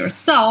adjust to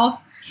yourself.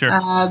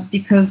 Sure.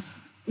 Because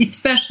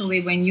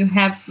especially when you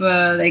have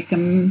a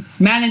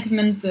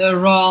management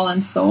role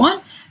and so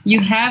on, you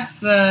have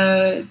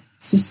to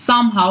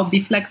somehow be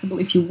flexible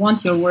if you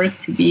want your work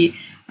to be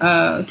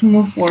to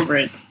move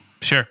forward.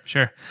 Sure.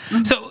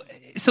 Mm-hmm.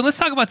 So let's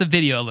talk about the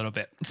video a little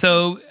bit.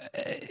 So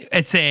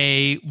it's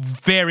a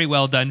very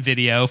well done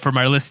video. From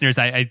our listeners,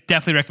 I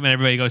definitely recommend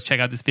everybody goes check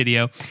out this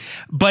video.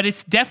 But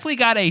it's definitely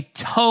got a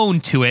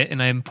tone to it,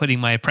 and I'm putting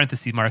my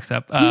parentheses marks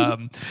up.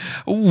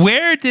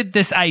 Where did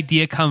this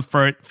idea come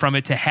from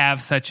it to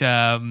have such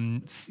a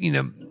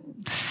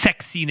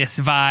sexiness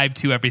vibe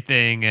to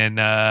everything, and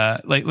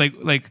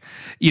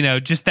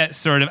just that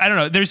sort of, I don't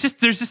know. There's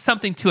just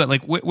something to it.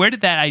 Like where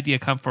did that idea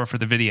come for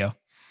the video?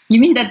 You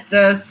mean that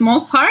the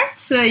small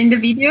part in the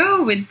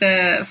video with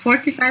the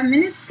 45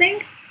 minutes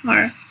thing,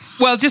 or?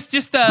 Well, just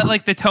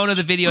the tone of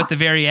the video at the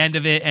very end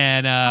of it,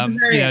 and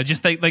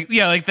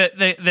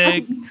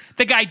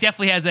the guy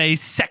definitely has a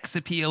sex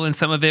appeal in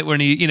some of it when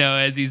he,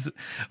 as he's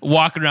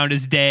walking around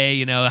his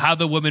day, how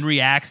the woman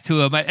reacts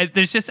to him.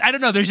 There's just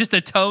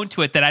a tone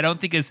to it that I don't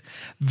think is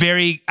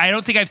I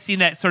don't think I've seen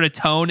that sort of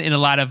tone in a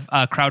lot of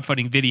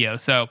crowdfunding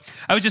videos. So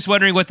I was just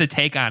wondering what the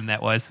take on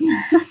that was.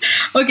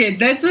 Okay,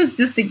 that was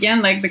just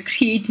again the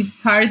creative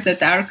part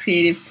that our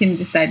creative team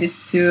decided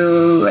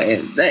to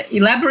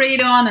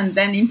elaborate on and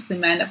then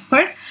implement, of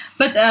course.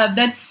 But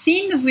that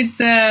scene with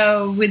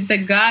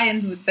the guy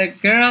and with the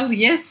girl,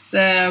 yes,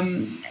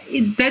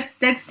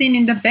 that scene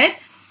in the bed,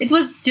 it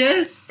was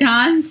just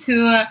done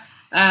to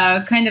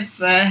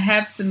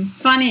have some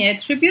funny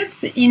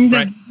attributes in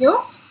the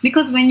video,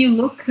 because when you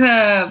look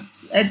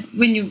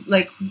when you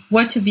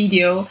watch a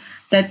video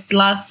that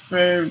lasts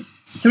for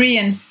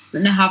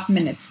 3.5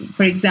 minutes,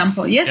 for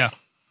example, yes, yeah.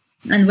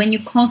 And when you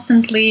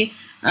constantly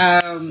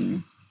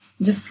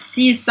just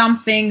see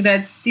something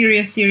that's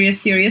serious,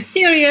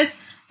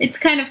 it's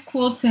kind of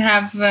cool to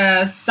have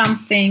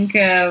something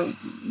a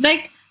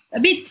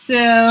bit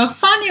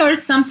funny or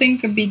something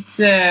a bit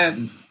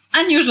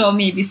unusual,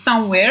 maybe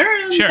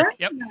somewhere. Sure.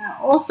 Yep.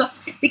 Also,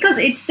 because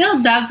it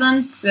still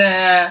doesn't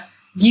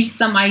give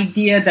some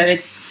idea that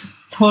it's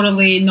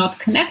totally not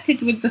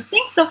connected with the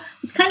thing, so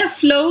it kind of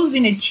flows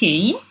in a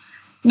chain.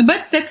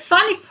 But that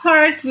funny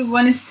part, we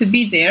wanted to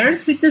be there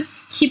to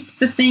just keep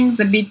the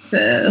things a bit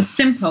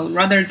simple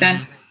rather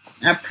than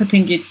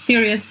putting it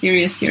serious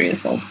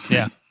all the time.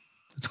 Yeah,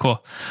 that's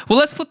cool. Well,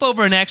 let's flip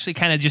over and actually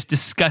kind of just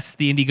discuss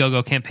the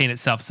Indiegogo campaign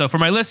itself. So for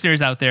my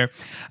listeners out there,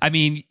 I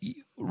mean,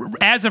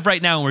 as of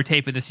right now, when we're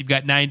taping this, you've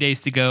got 9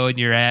 days to go, and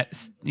you're at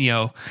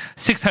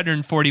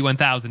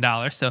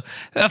 $641,000. So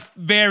a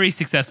very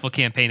successful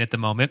campaign at the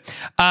moment.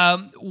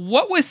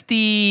 What was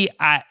the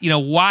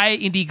why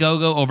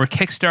Indiegogo over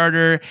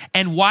Kickstarter,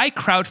 and why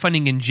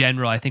crowdfunding in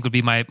general? I think would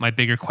be my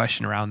bigger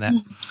question around that.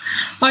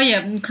 Oh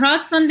yeah,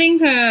 crowdfunding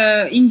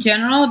in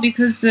general,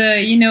 because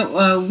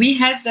we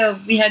had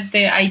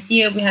the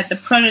idea, we had the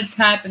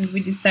prototype, and we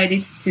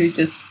decided to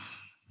just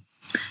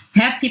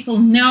have people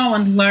know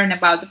and learn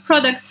about the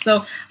product.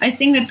 So I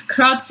think that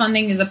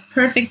crowdfunding is a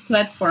perfect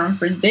platform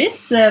for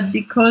this,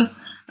 because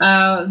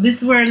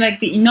this is where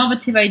the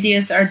innovative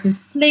ideas are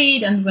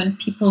displayed, and when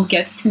people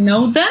get to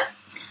know them,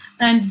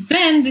 and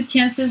then the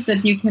chances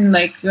that you can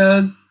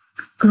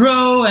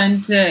grow,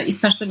 and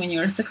especially when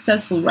you're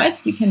successful, right?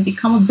 You can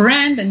become a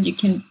brand, and you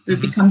can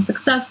become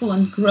successful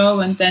and grow,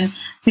 and then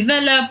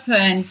develop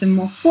and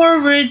move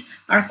forward,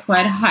 are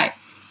quite high.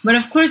 But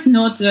of course,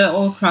 not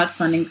all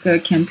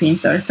crowdfunding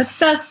campaigns are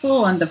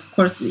successful, and of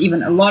course,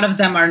 even a lot of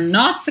them are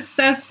not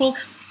successful.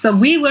 So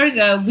we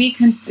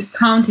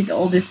counted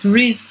all these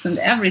risks and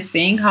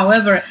everything.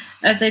 However,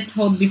 as I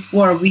told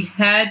before, we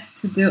had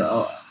to do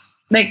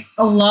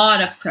a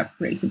lot of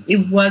preparation.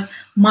 It was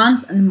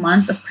months and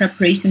months of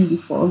preparation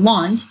before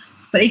launch.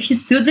 But if you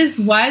do this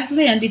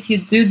wisely and if you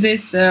do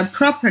this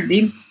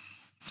properly,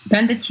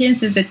 then the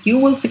chances that you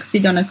will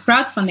succeed on a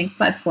crowdfunding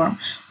platform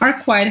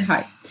are quite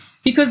high.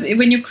 Because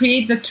when you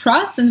create the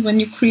trust and when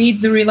you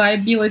create the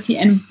reliability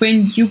and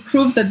when you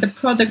prove that the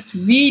product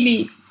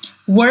really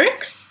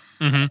works,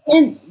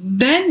 and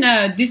then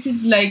this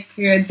is like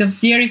the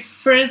very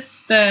first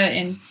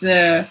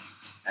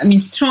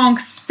strong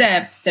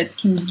step that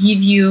can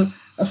give you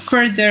a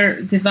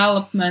further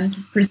development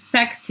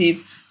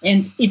perspective,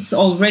 and it's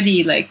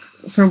already like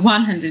for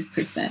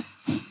 100%.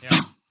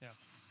 Yeah.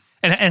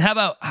 And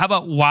how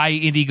about why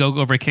Indiegogo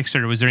over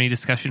Kickstarter? Was there any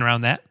discussion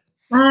around that?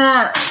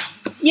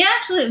 Yeah,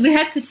 actually, we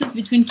had to choose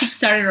between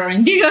Kickstarter or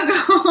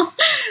Indiegogo.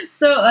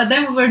 So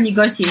then we were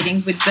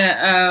negotiating with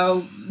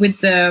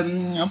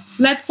the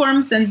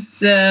platforms, and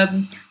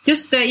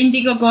just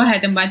Indiegogo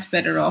had a much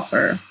better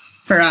offer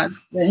for us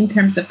in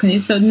terms of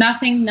community. So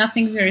nothing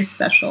very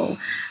special.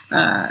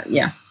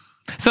 Yeah.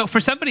 So for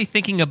somebody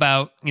thinking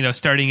about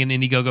starting an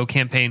Indiegogo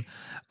campaign,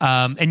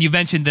 and you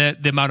mentioned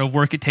the amount of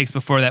work it takes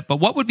before that, but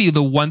what would be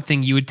the one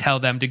thing you would tell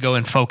them to go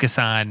and focus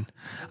on?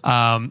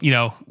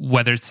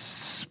 Whether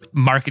it's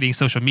marketing,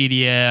 social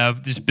media,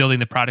 just building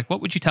the product, what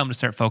would you tell them to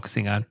start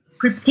focusing on?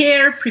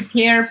 Prepare.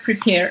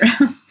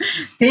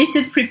 They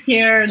should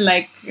prepare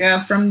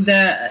from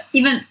the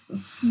even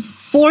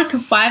 4 to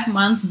 5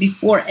 months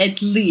before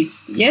at least.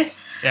 Yes.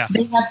 Yeah.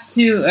 They have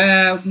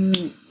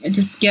to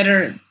just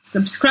gather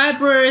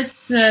subscribers.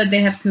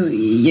 They have to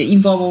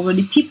involve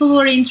already people who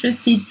are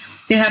interested.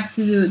 They have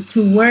to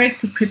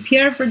work to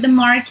prepare for the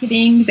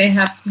marketing. They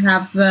have to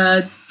have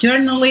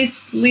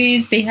journalist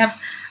list. They have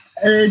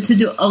to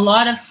do a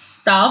lot of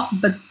stuff.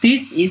 But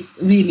this is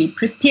really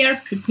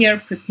prepare.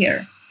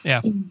 Yeah.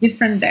 In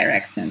different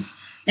directions,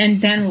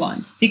 and then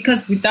launch.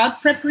 Because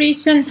without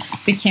preparation,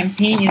 the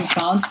campaign is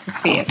bound to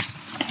fail.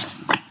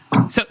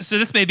 So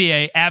this may be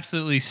a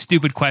absolutely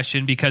stupid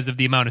question because of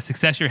the amount of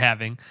success you're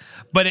having,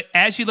 but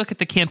as you look at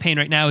the campaign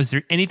right now, is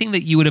there anything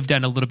that you would have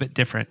done a little bit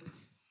different?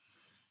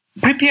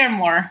 Prepare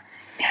more.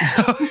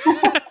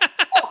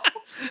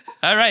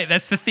 All right,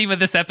 that's the theme of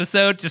this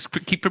episode. Just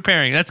keep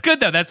preparing. That's good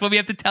though. That's what we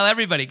have to tell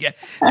everybody.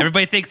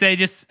 Everybody thinks they you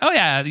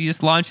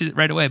just launch it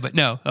right away, but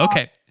no.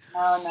 Okay.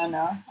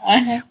 No.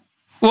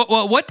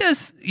 Well, what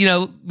does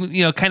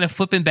kind of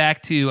flipping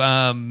back to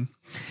kind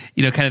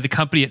of the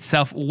company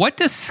itself? What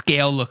does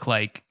scale look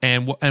like,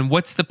 and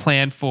what's the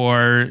plan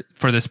for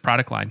this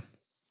product line?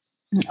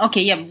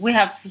 Okay, yeah, we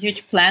have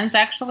huge plans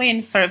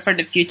actually for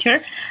the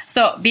future.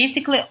 So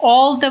basically,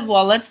 all the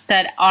wallets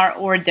that are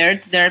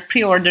ordered, they're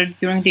pre-ordered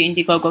during the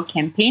Indiegogo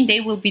campaign, they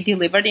will be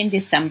delivered in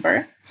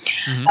December.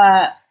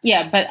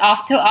 But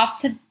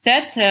after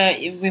that,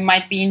 we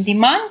might be in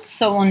demand,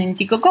 so on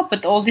Indiegogo,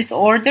 but all these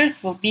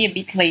orders will be a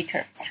bit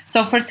later.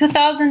 So for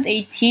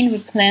 2018, we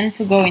plan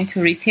to go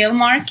into retail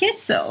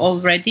markets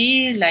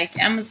already, like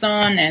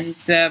Amazon and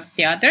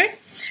the others.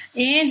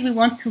 And we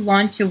want to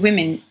launch a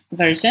women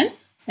version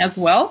as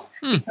well.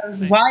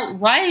 Because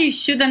why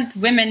shouldn't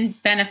women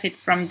benefit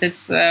from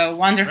this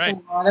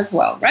wonderful world as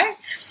well, right?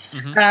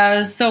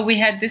 So we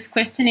had this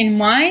question in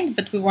mind,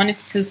 but we wanted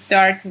to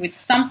start with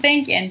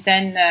something and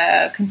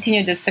then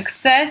continue the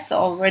success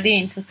already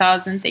in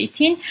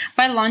 2018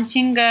 by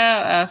launching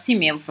a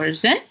female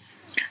version.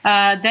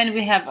 Then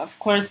we have, of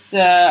course,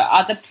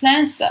 other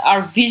plans.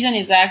 Our vision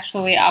is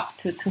actually up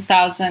to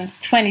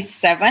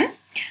 2027.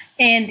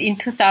 And in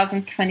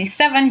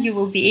 2027, you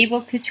will be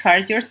able to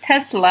charge your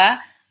Tesla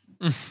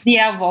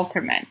via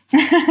Volterman.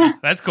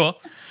 That's cool.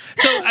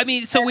 So, I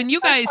mean, when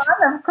you guys...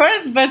 Fun, of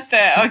course, but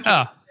okay.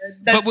 Oh.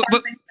 That's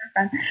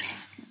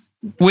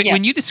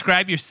when you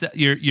describe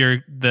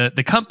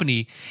the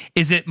company,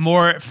 is it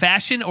more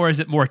fashion or is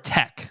it more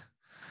tech?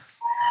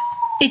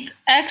 It's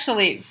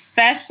actually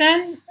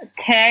fashion,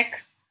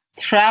 tech,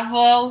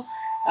 travel,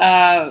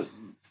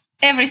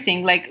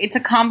 everything. Like it's a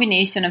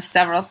combination of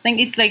several things.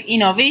 It's like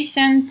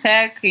innovation,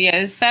 tech,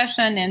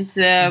 fashion, and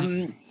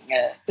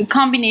a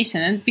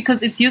combination. And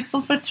because it's useful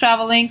for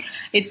traveling,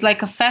 it's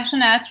like a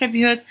fashion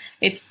attribute,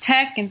 it's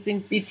tech, and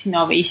it's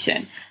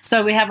innovation.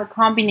 So we have a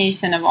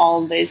combination of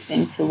all this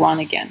into one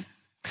again.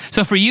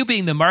 So for you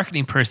being the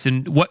marketing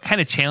person, what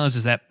kind of challenge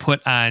does that put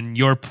on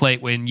your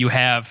plate when you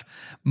have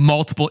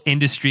multiple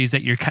industries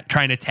that you're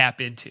trying to tap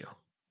into?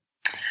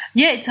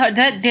 Yeah, it's hard.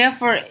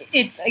 Therefore,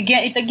 it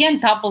again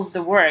doubles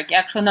the work.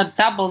 Actually, not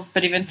doubles,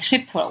 but even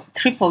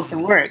triples the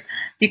work,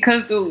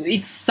 because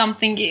it's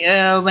something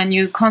when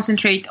you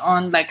concentrate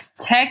on like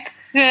tech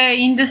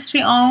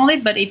industry only.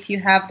 But if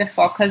you have the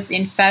focus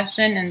in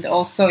fashion and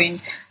also in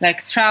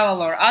like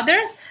travel or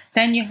others,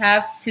 then you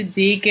have to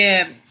dig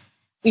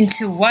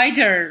into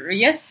wider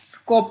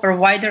scope or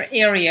wider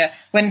area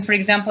when, for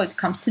example, it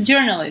comes to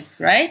journalists,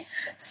 right?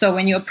 So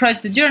when you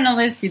approach the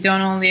journalists, you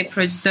don't only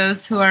approach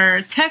those who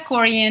are tech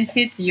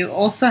oriented, you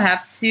also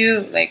have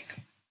to like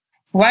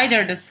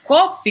wider the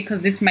scope,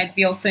 because this might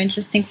be also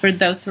interesting for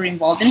those who are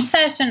involved in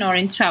fashion or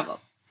in travel.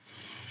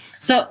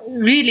 So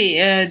really,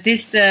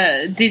 this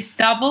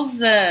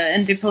doubles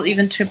and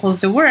even triples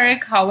the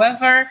work.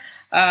 However,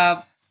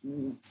 I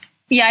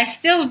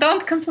still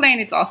don't complain.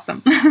 It's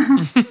awesome.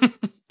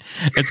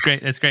 That's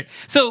great. That's great.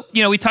 So,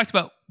 we talked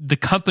about the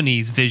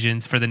company's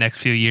visions for the next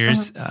few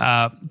years.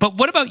 But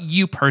what about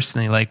you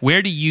personally? Like,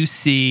 where do you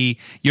see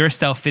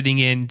yourself fitting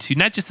into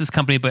not just this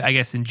company, but I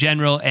guess in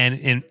general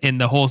and in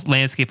the whole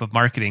landscape of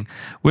marketing?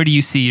 Where do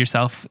you see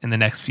yourself in the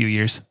next few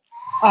years?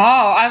 Oh,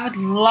 I would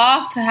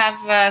love to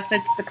have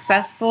such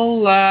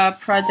successful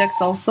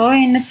projects also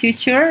in the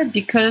future,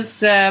 because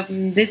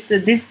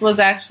this was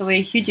actually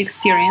a huge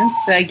experience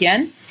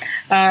again,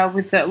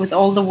 with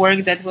all the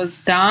work that was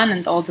done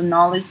and all the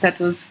knowledge that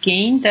was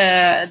gained.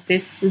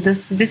 This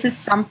is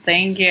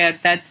something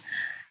that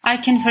I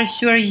can for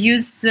sure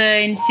use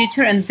in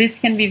future, and this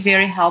can be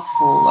very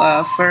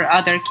helpful for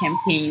other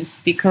campaigns,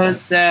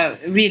 because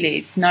really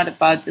it's not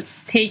about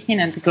just taking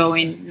and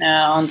going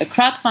on the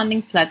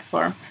crowdfunding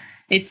platform.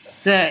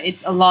 It's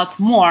a lot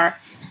more,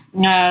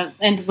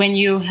 and when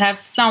you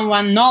have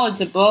someone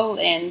knowledgeable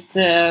and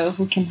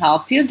who can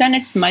help you, then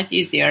it's much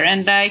easier.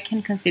 And I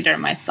can consider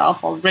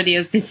myself already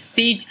at this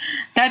stage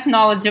that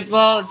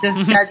knowledgeable, just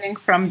judging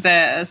from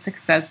the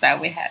success that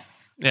we had.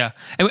 Yeah,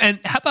 and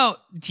how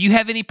about, do you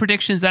have any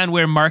predictions on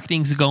where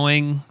marketing's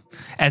going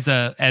as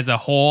a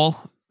whole?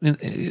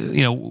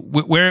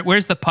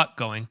 Where's the puck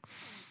going?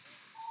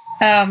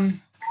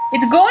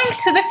 It's going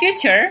to the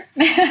future,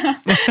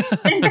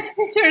 and the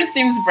future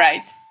seems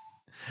bright.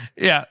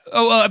 Yeah.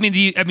 Oh, well, do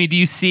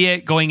you see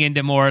it going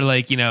into more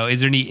like,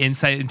 is there any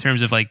insight in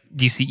terms of like,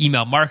 do you see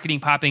email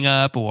marketing popping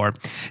up, or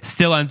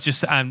still on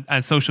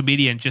social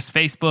media and just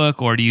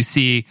Facebook, or do you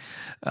see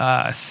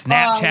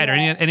Snapchat or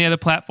any other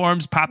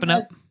platforms popping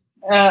up?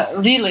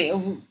 Really.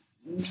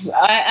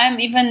 I'm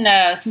even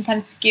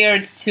sometimes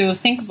scared to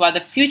think about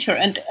the future,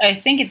 and I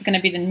think it's going to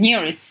be the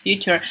nearest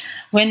future.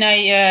 When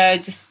I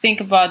just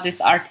think about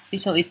this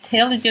artificial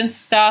intelligence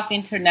stuff,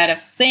 Internet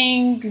of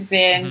Things,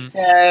 and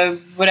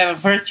whatever,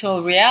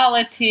 virtual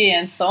reality,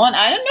 and so on.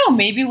 I don't know.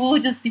 Maybe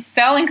we'll just be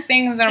selling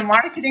things or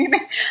marketing.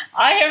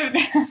 I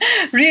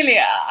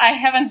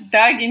haven't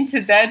dug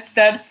into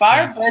that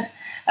far, but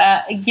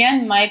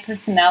again, my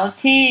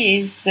personality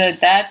is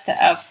that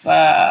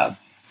of.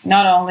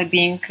 Not only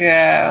being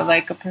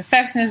like a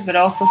perfectionist, but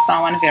also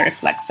someone very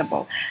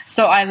flexible.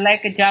 So I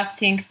like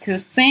adjusting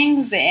to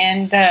things,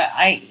 and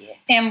I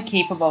am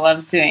capable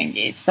of doing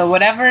it. So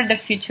whatever the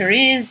future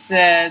is,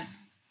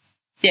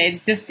 it's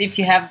just if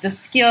you have the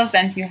skills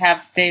and you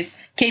have these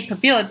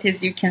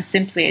capabilities, you can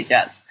simply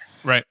adjust.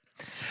 Right.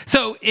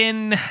 So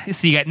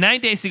you got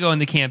 9 days to go in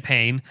the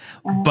campaign,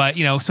 but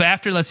so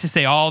after, let's just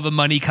say all the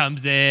money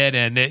comes in,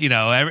 and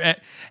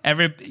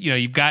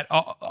you've got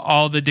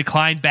all the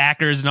declined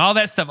backers and all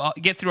that stuff.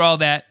 Get through all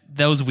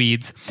those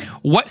weeds.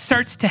 What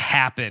starts to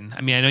happen?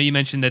 I know you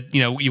mentioned that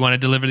you want to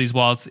deliver these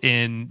wallets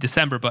in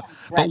December, but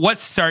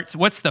what's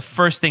the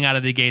first thing out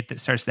of the gate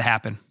that starts to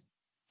happen?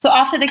 So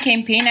after the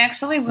campaign,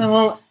 actually, we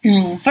will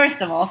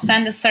first of all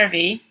send a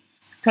survey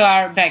to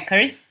our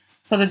backers,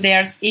 so that they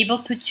are able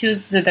to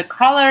choose the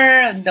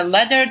color, the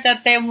leather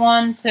that they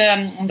want,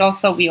 and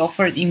also we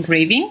offer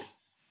engraving.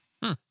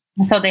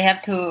 So they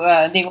have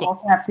to. They will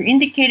also have to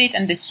indicate it,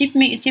 and the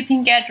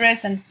shipping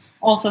address, and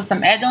also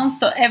some add-ons.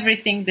 So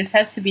everything, this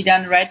has to be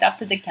done right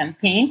after the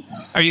campaign.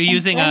 Are you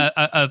using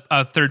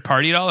a third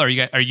party at all, or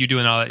are you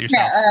doing all that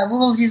yourself? Yeah, we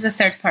will use a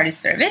third party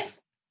service,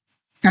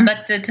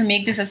 but to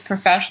make this as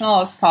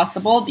professional as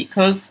possible,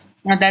 because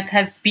that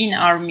has been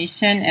our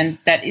mission, and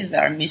that is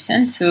our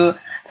mission, to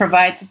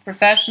provide a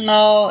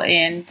professional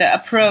and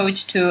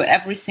approach to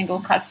every single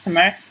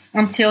customer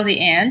until the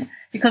end,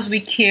 because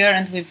we care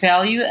and we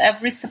value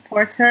every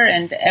supporter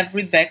and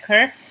every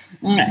backer,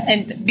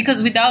 and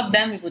because without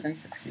them we wouldn't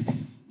succeed.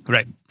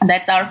 Right.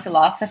 That's our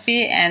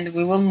philosophy, and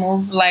we will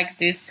move like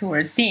this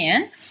towards the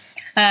end.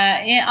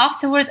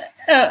 Afterwards,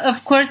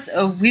 of course,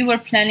 we were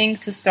planning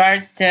to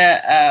start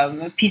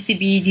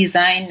PCB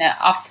design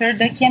after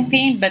the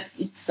campaign, but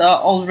it's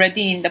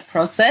already in the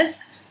process.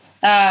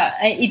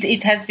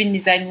 It has been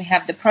designed. We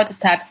have the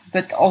prototypes,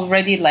 but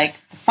already like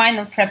the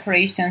final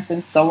preparations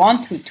and so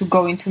on to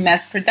go into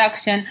mass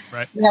production.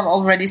 Right. We have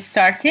already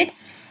started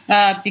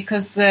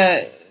because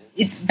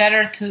it's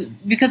better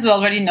because we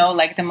already know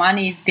like the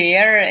money is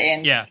there,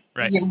 and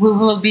we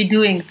will be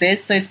doing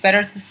this. So it's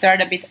better to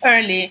start a bit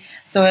early,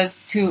 so as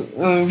to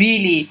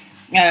really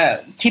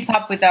keep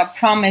up with our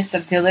promise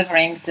of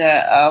delivering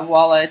the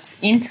wallet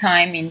in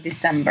time in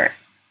December.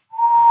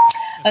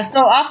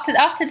 So after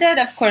that,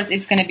 of course,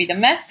 it's going to be the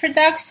mass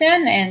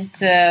production and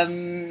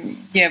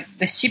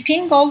the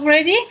shipping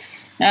already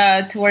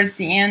towards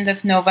the end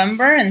of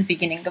November and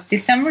beginning of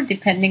December,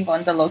 depending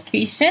on the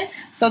location,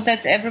 so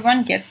that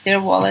everyone gets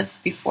their wallets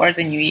before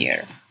the new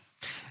year.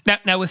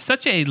 Now, with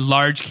such a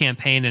large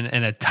campaign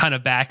and a ton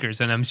of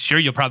backers, and I'm sure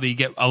you'll probably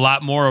get a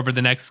lot more over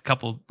the next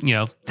couple,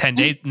 10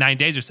 days, 9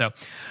 days or so.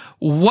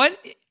 What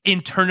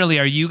internally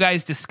are you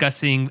guys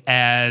discussing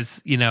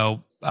as,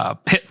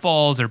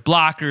 pitfalls or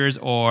blockers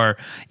or,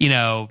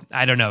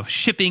 I don't know,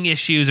 shipping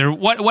issues or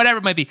whatever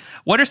it might be.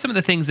 What are some of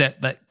the things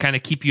that kind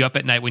of keep you up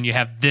at night when you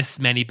have this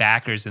many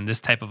backers in this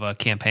type of a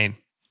campaign?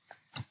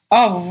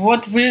 Oh,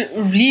 what we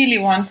really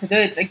want to do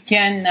is,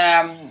 again,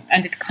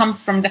 and it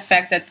comes from the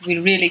fact that we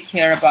really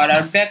care about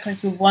our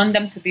backers. We want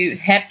them to be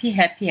happy.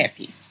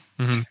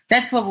 Mm-hmm.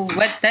 That's what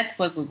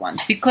we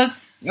want, because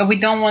we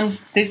don't want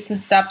this to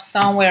stop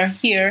somewhere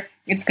here.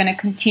 It's going to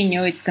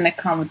continue. It's going to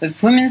come with a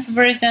women's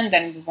version.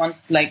 Then we want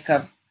like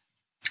a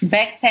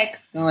backpack.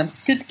 We want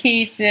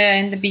suitcase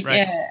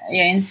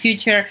in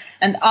future,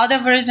 and other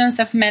versions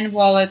of men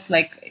wallets.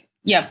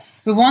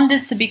 We want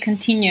this to be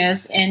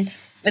continuous, and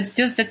it's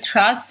just the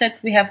trust that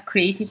we have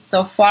created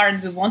so far,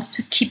 and we want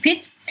to keep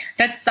it.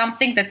 That's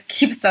something that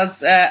keeps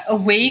us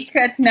awake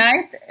at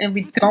night, and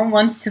we don't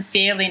want to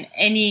fail in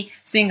any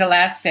single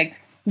aspect.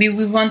 We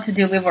want to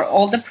deliver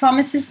all the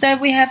promises that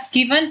we have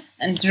given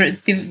and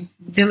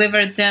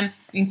deliver them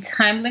in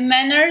timely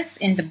manners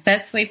in the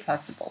best way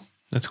possible.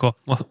 That's cool.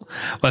 Well,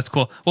 that's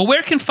cool. Well,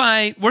 where can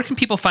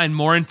people find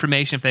more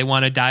information if they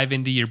want to dive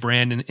into your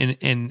brand and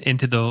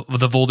into the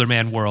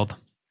Volderman world?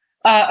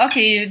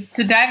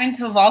 To dive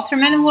into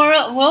Volderman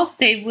world,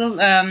 they will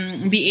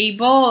be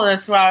able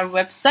through our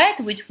website,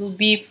 which will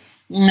be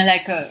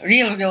like a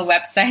real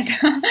website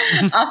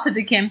after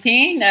the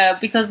campaign,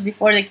 because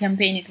before the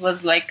campaign it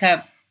was like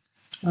a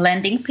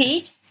landing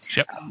page.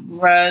 Yep.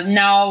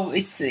 Now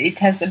it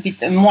has a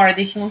bit more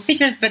additional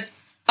features, but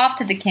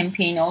after the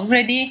campaign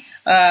already,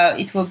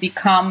 it will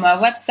become a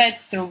website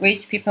through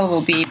which people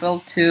will be able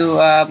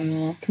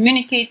to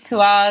communicate to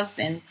us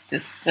and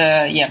just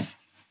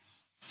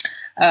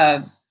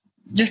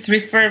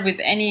refer with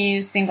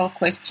any single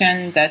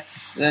question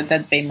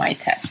that they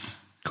might have.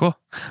 Cool.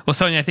 Well,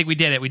 Sonia, I think we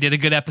did it. We did a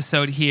good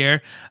episode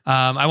here.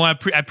 I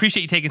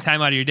appreciate you taking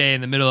time out of your day in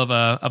the middle of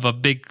a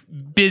big,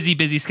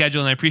 busy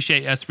schedule, and I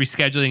appreciate us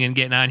rescheduling and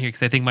getting on here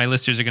because I think my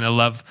listeners are going to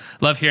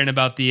love hearing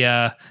about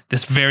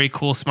this very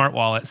cool smart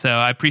wallet. So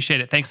I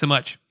appreciate it. Thanks so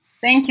much.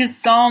 Thank you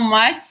so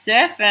much,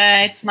 Jeff.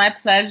 It's my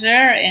pleasure,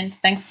 and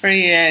thanks for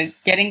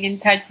getting in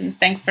touch, and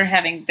thanks for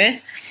having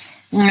this.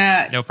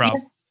 No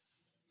problem.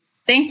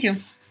 Thank you.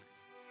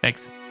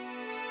 Thanks.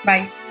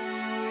 Bye.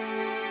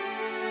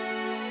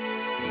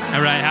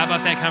 All right, how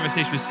about that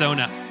conversation with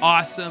Sona?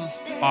 Awesome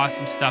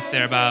stuff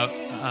there about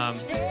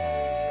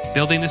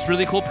building this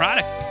really cool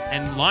product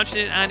and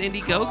launching it on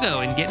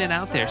Indiegogo and getting it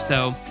out there.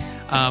 So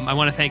I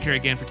want to thank her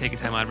again for taking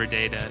time out of her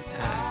day to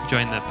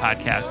join the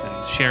podcast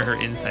and share her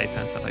insights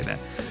on stuff like that.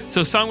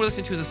 So a song we're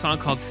listening to is a song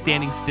called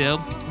Standing Still.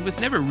 It was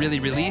never really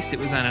released. It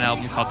was on an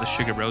album called the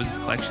Sugar Roses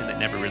Collection that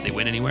never really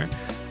went anywhere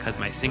because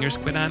my singers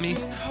quit on me.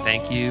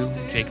 Thank you,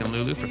 Jake and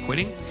Lulu, for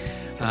quitting.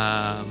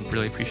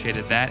 Really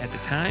appreciated that at the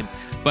time.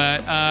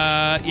 But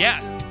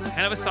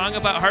kind of a song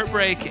about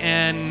heartbreak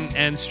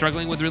and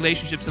struggling with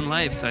relationships in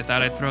life. So I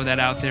thought I'd throw that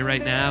out there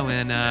right now.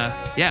 And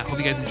hope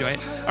you guys enjoy it.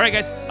 All right,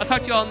 guys, I'll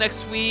talk to you all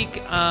next week.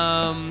 Go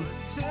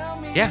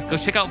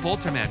check out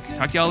Volderman.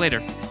 Talk to you all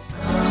later.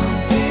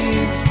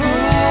 It's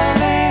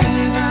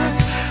pulling us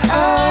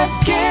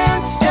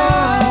against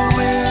our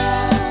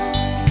will,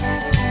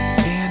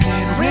 and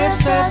it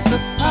rips us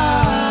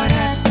apart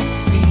at the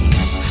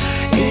seams.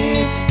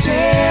 It's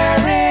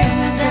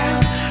tearing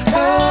down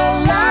the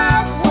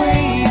life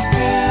we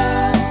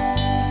built.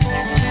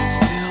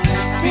 Still,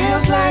 it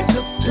feels like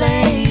the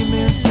blame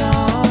is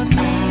on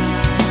me.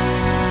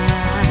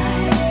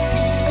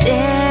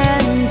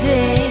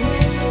 Standing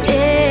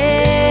still,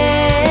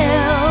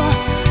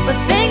 but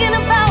thinking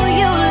about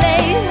you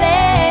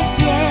lately.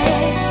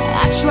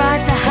 Yeah, I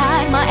tried to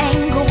hide my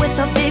anger with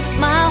a big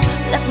smile,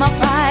 left my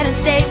pride and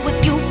stayed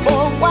with you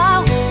for a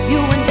while. You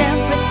and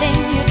everything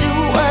you do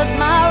was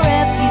my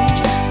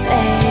refuge,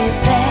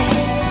 baby.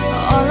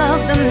 All of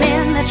the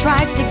men that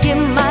tried to give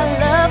my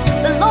love,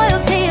 the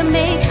loyalty in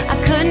me, I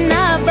could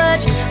not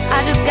budge.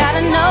 I just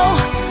gotta know,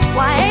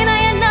 why ain't I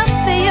enough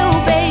for you,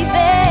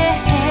 baby?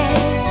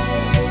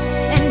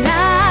 And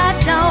I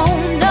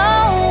don't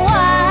know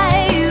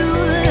why you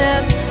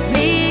left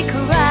me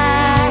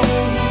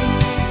crying.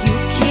 You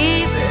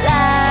keep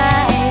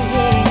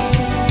lying.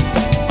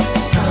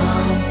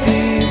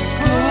 Something's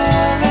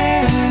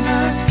pulling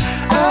us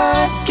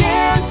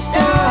against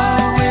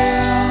our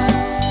will,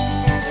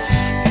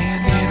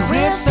 and it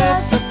rips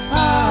us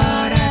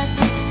apart at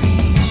the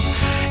seams.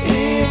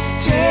 It's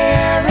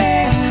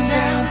tearing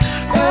down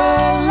the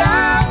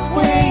life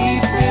we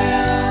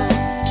built.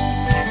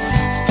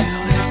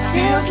 Still, it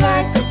feels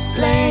like the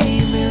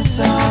blame is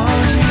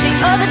on me. The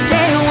other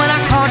day when I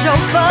called your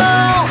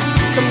phone,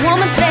 some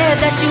woman said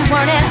that you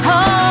weren't at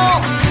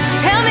home.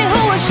 Tell me,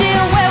 who was she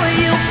and where were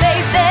you,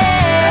 baby?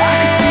 I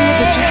could see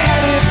that you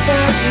had it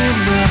bad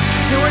enough.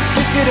 You was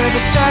just gonna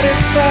to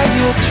satisfy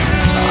your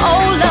truth.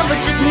 Oh, lover,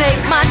 just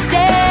make my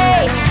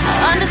day.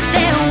 I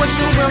understand what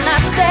you will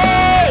not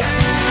say.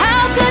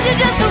 How could you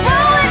just throw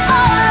it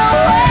all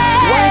away?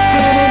 Why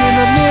standing in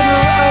the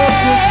middle of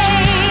the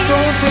street?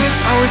 Don't think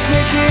it's always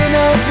making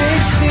a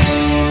big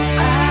scene.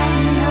 I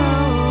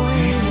know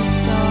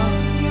it's all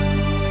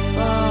your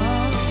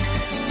fault.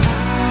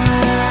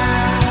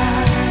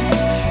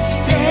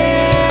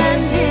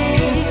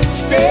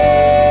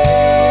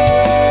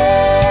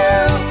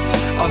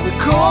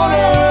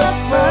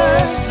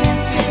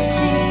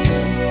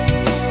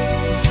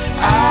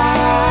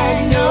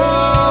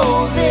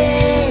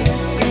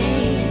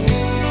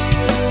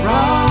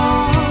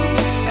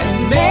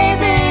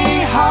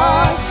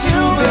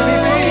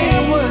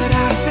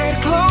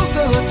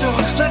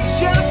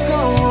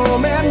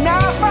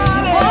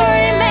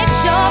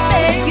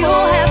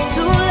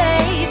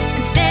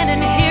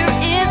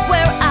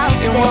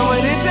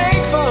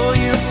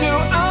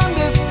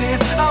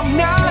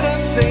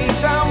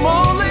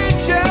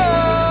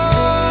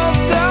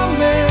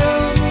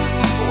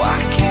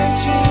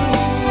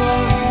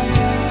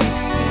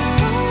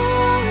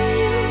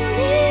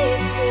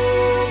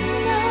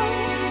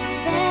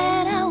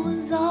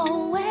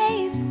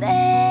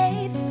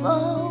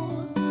 beautiful.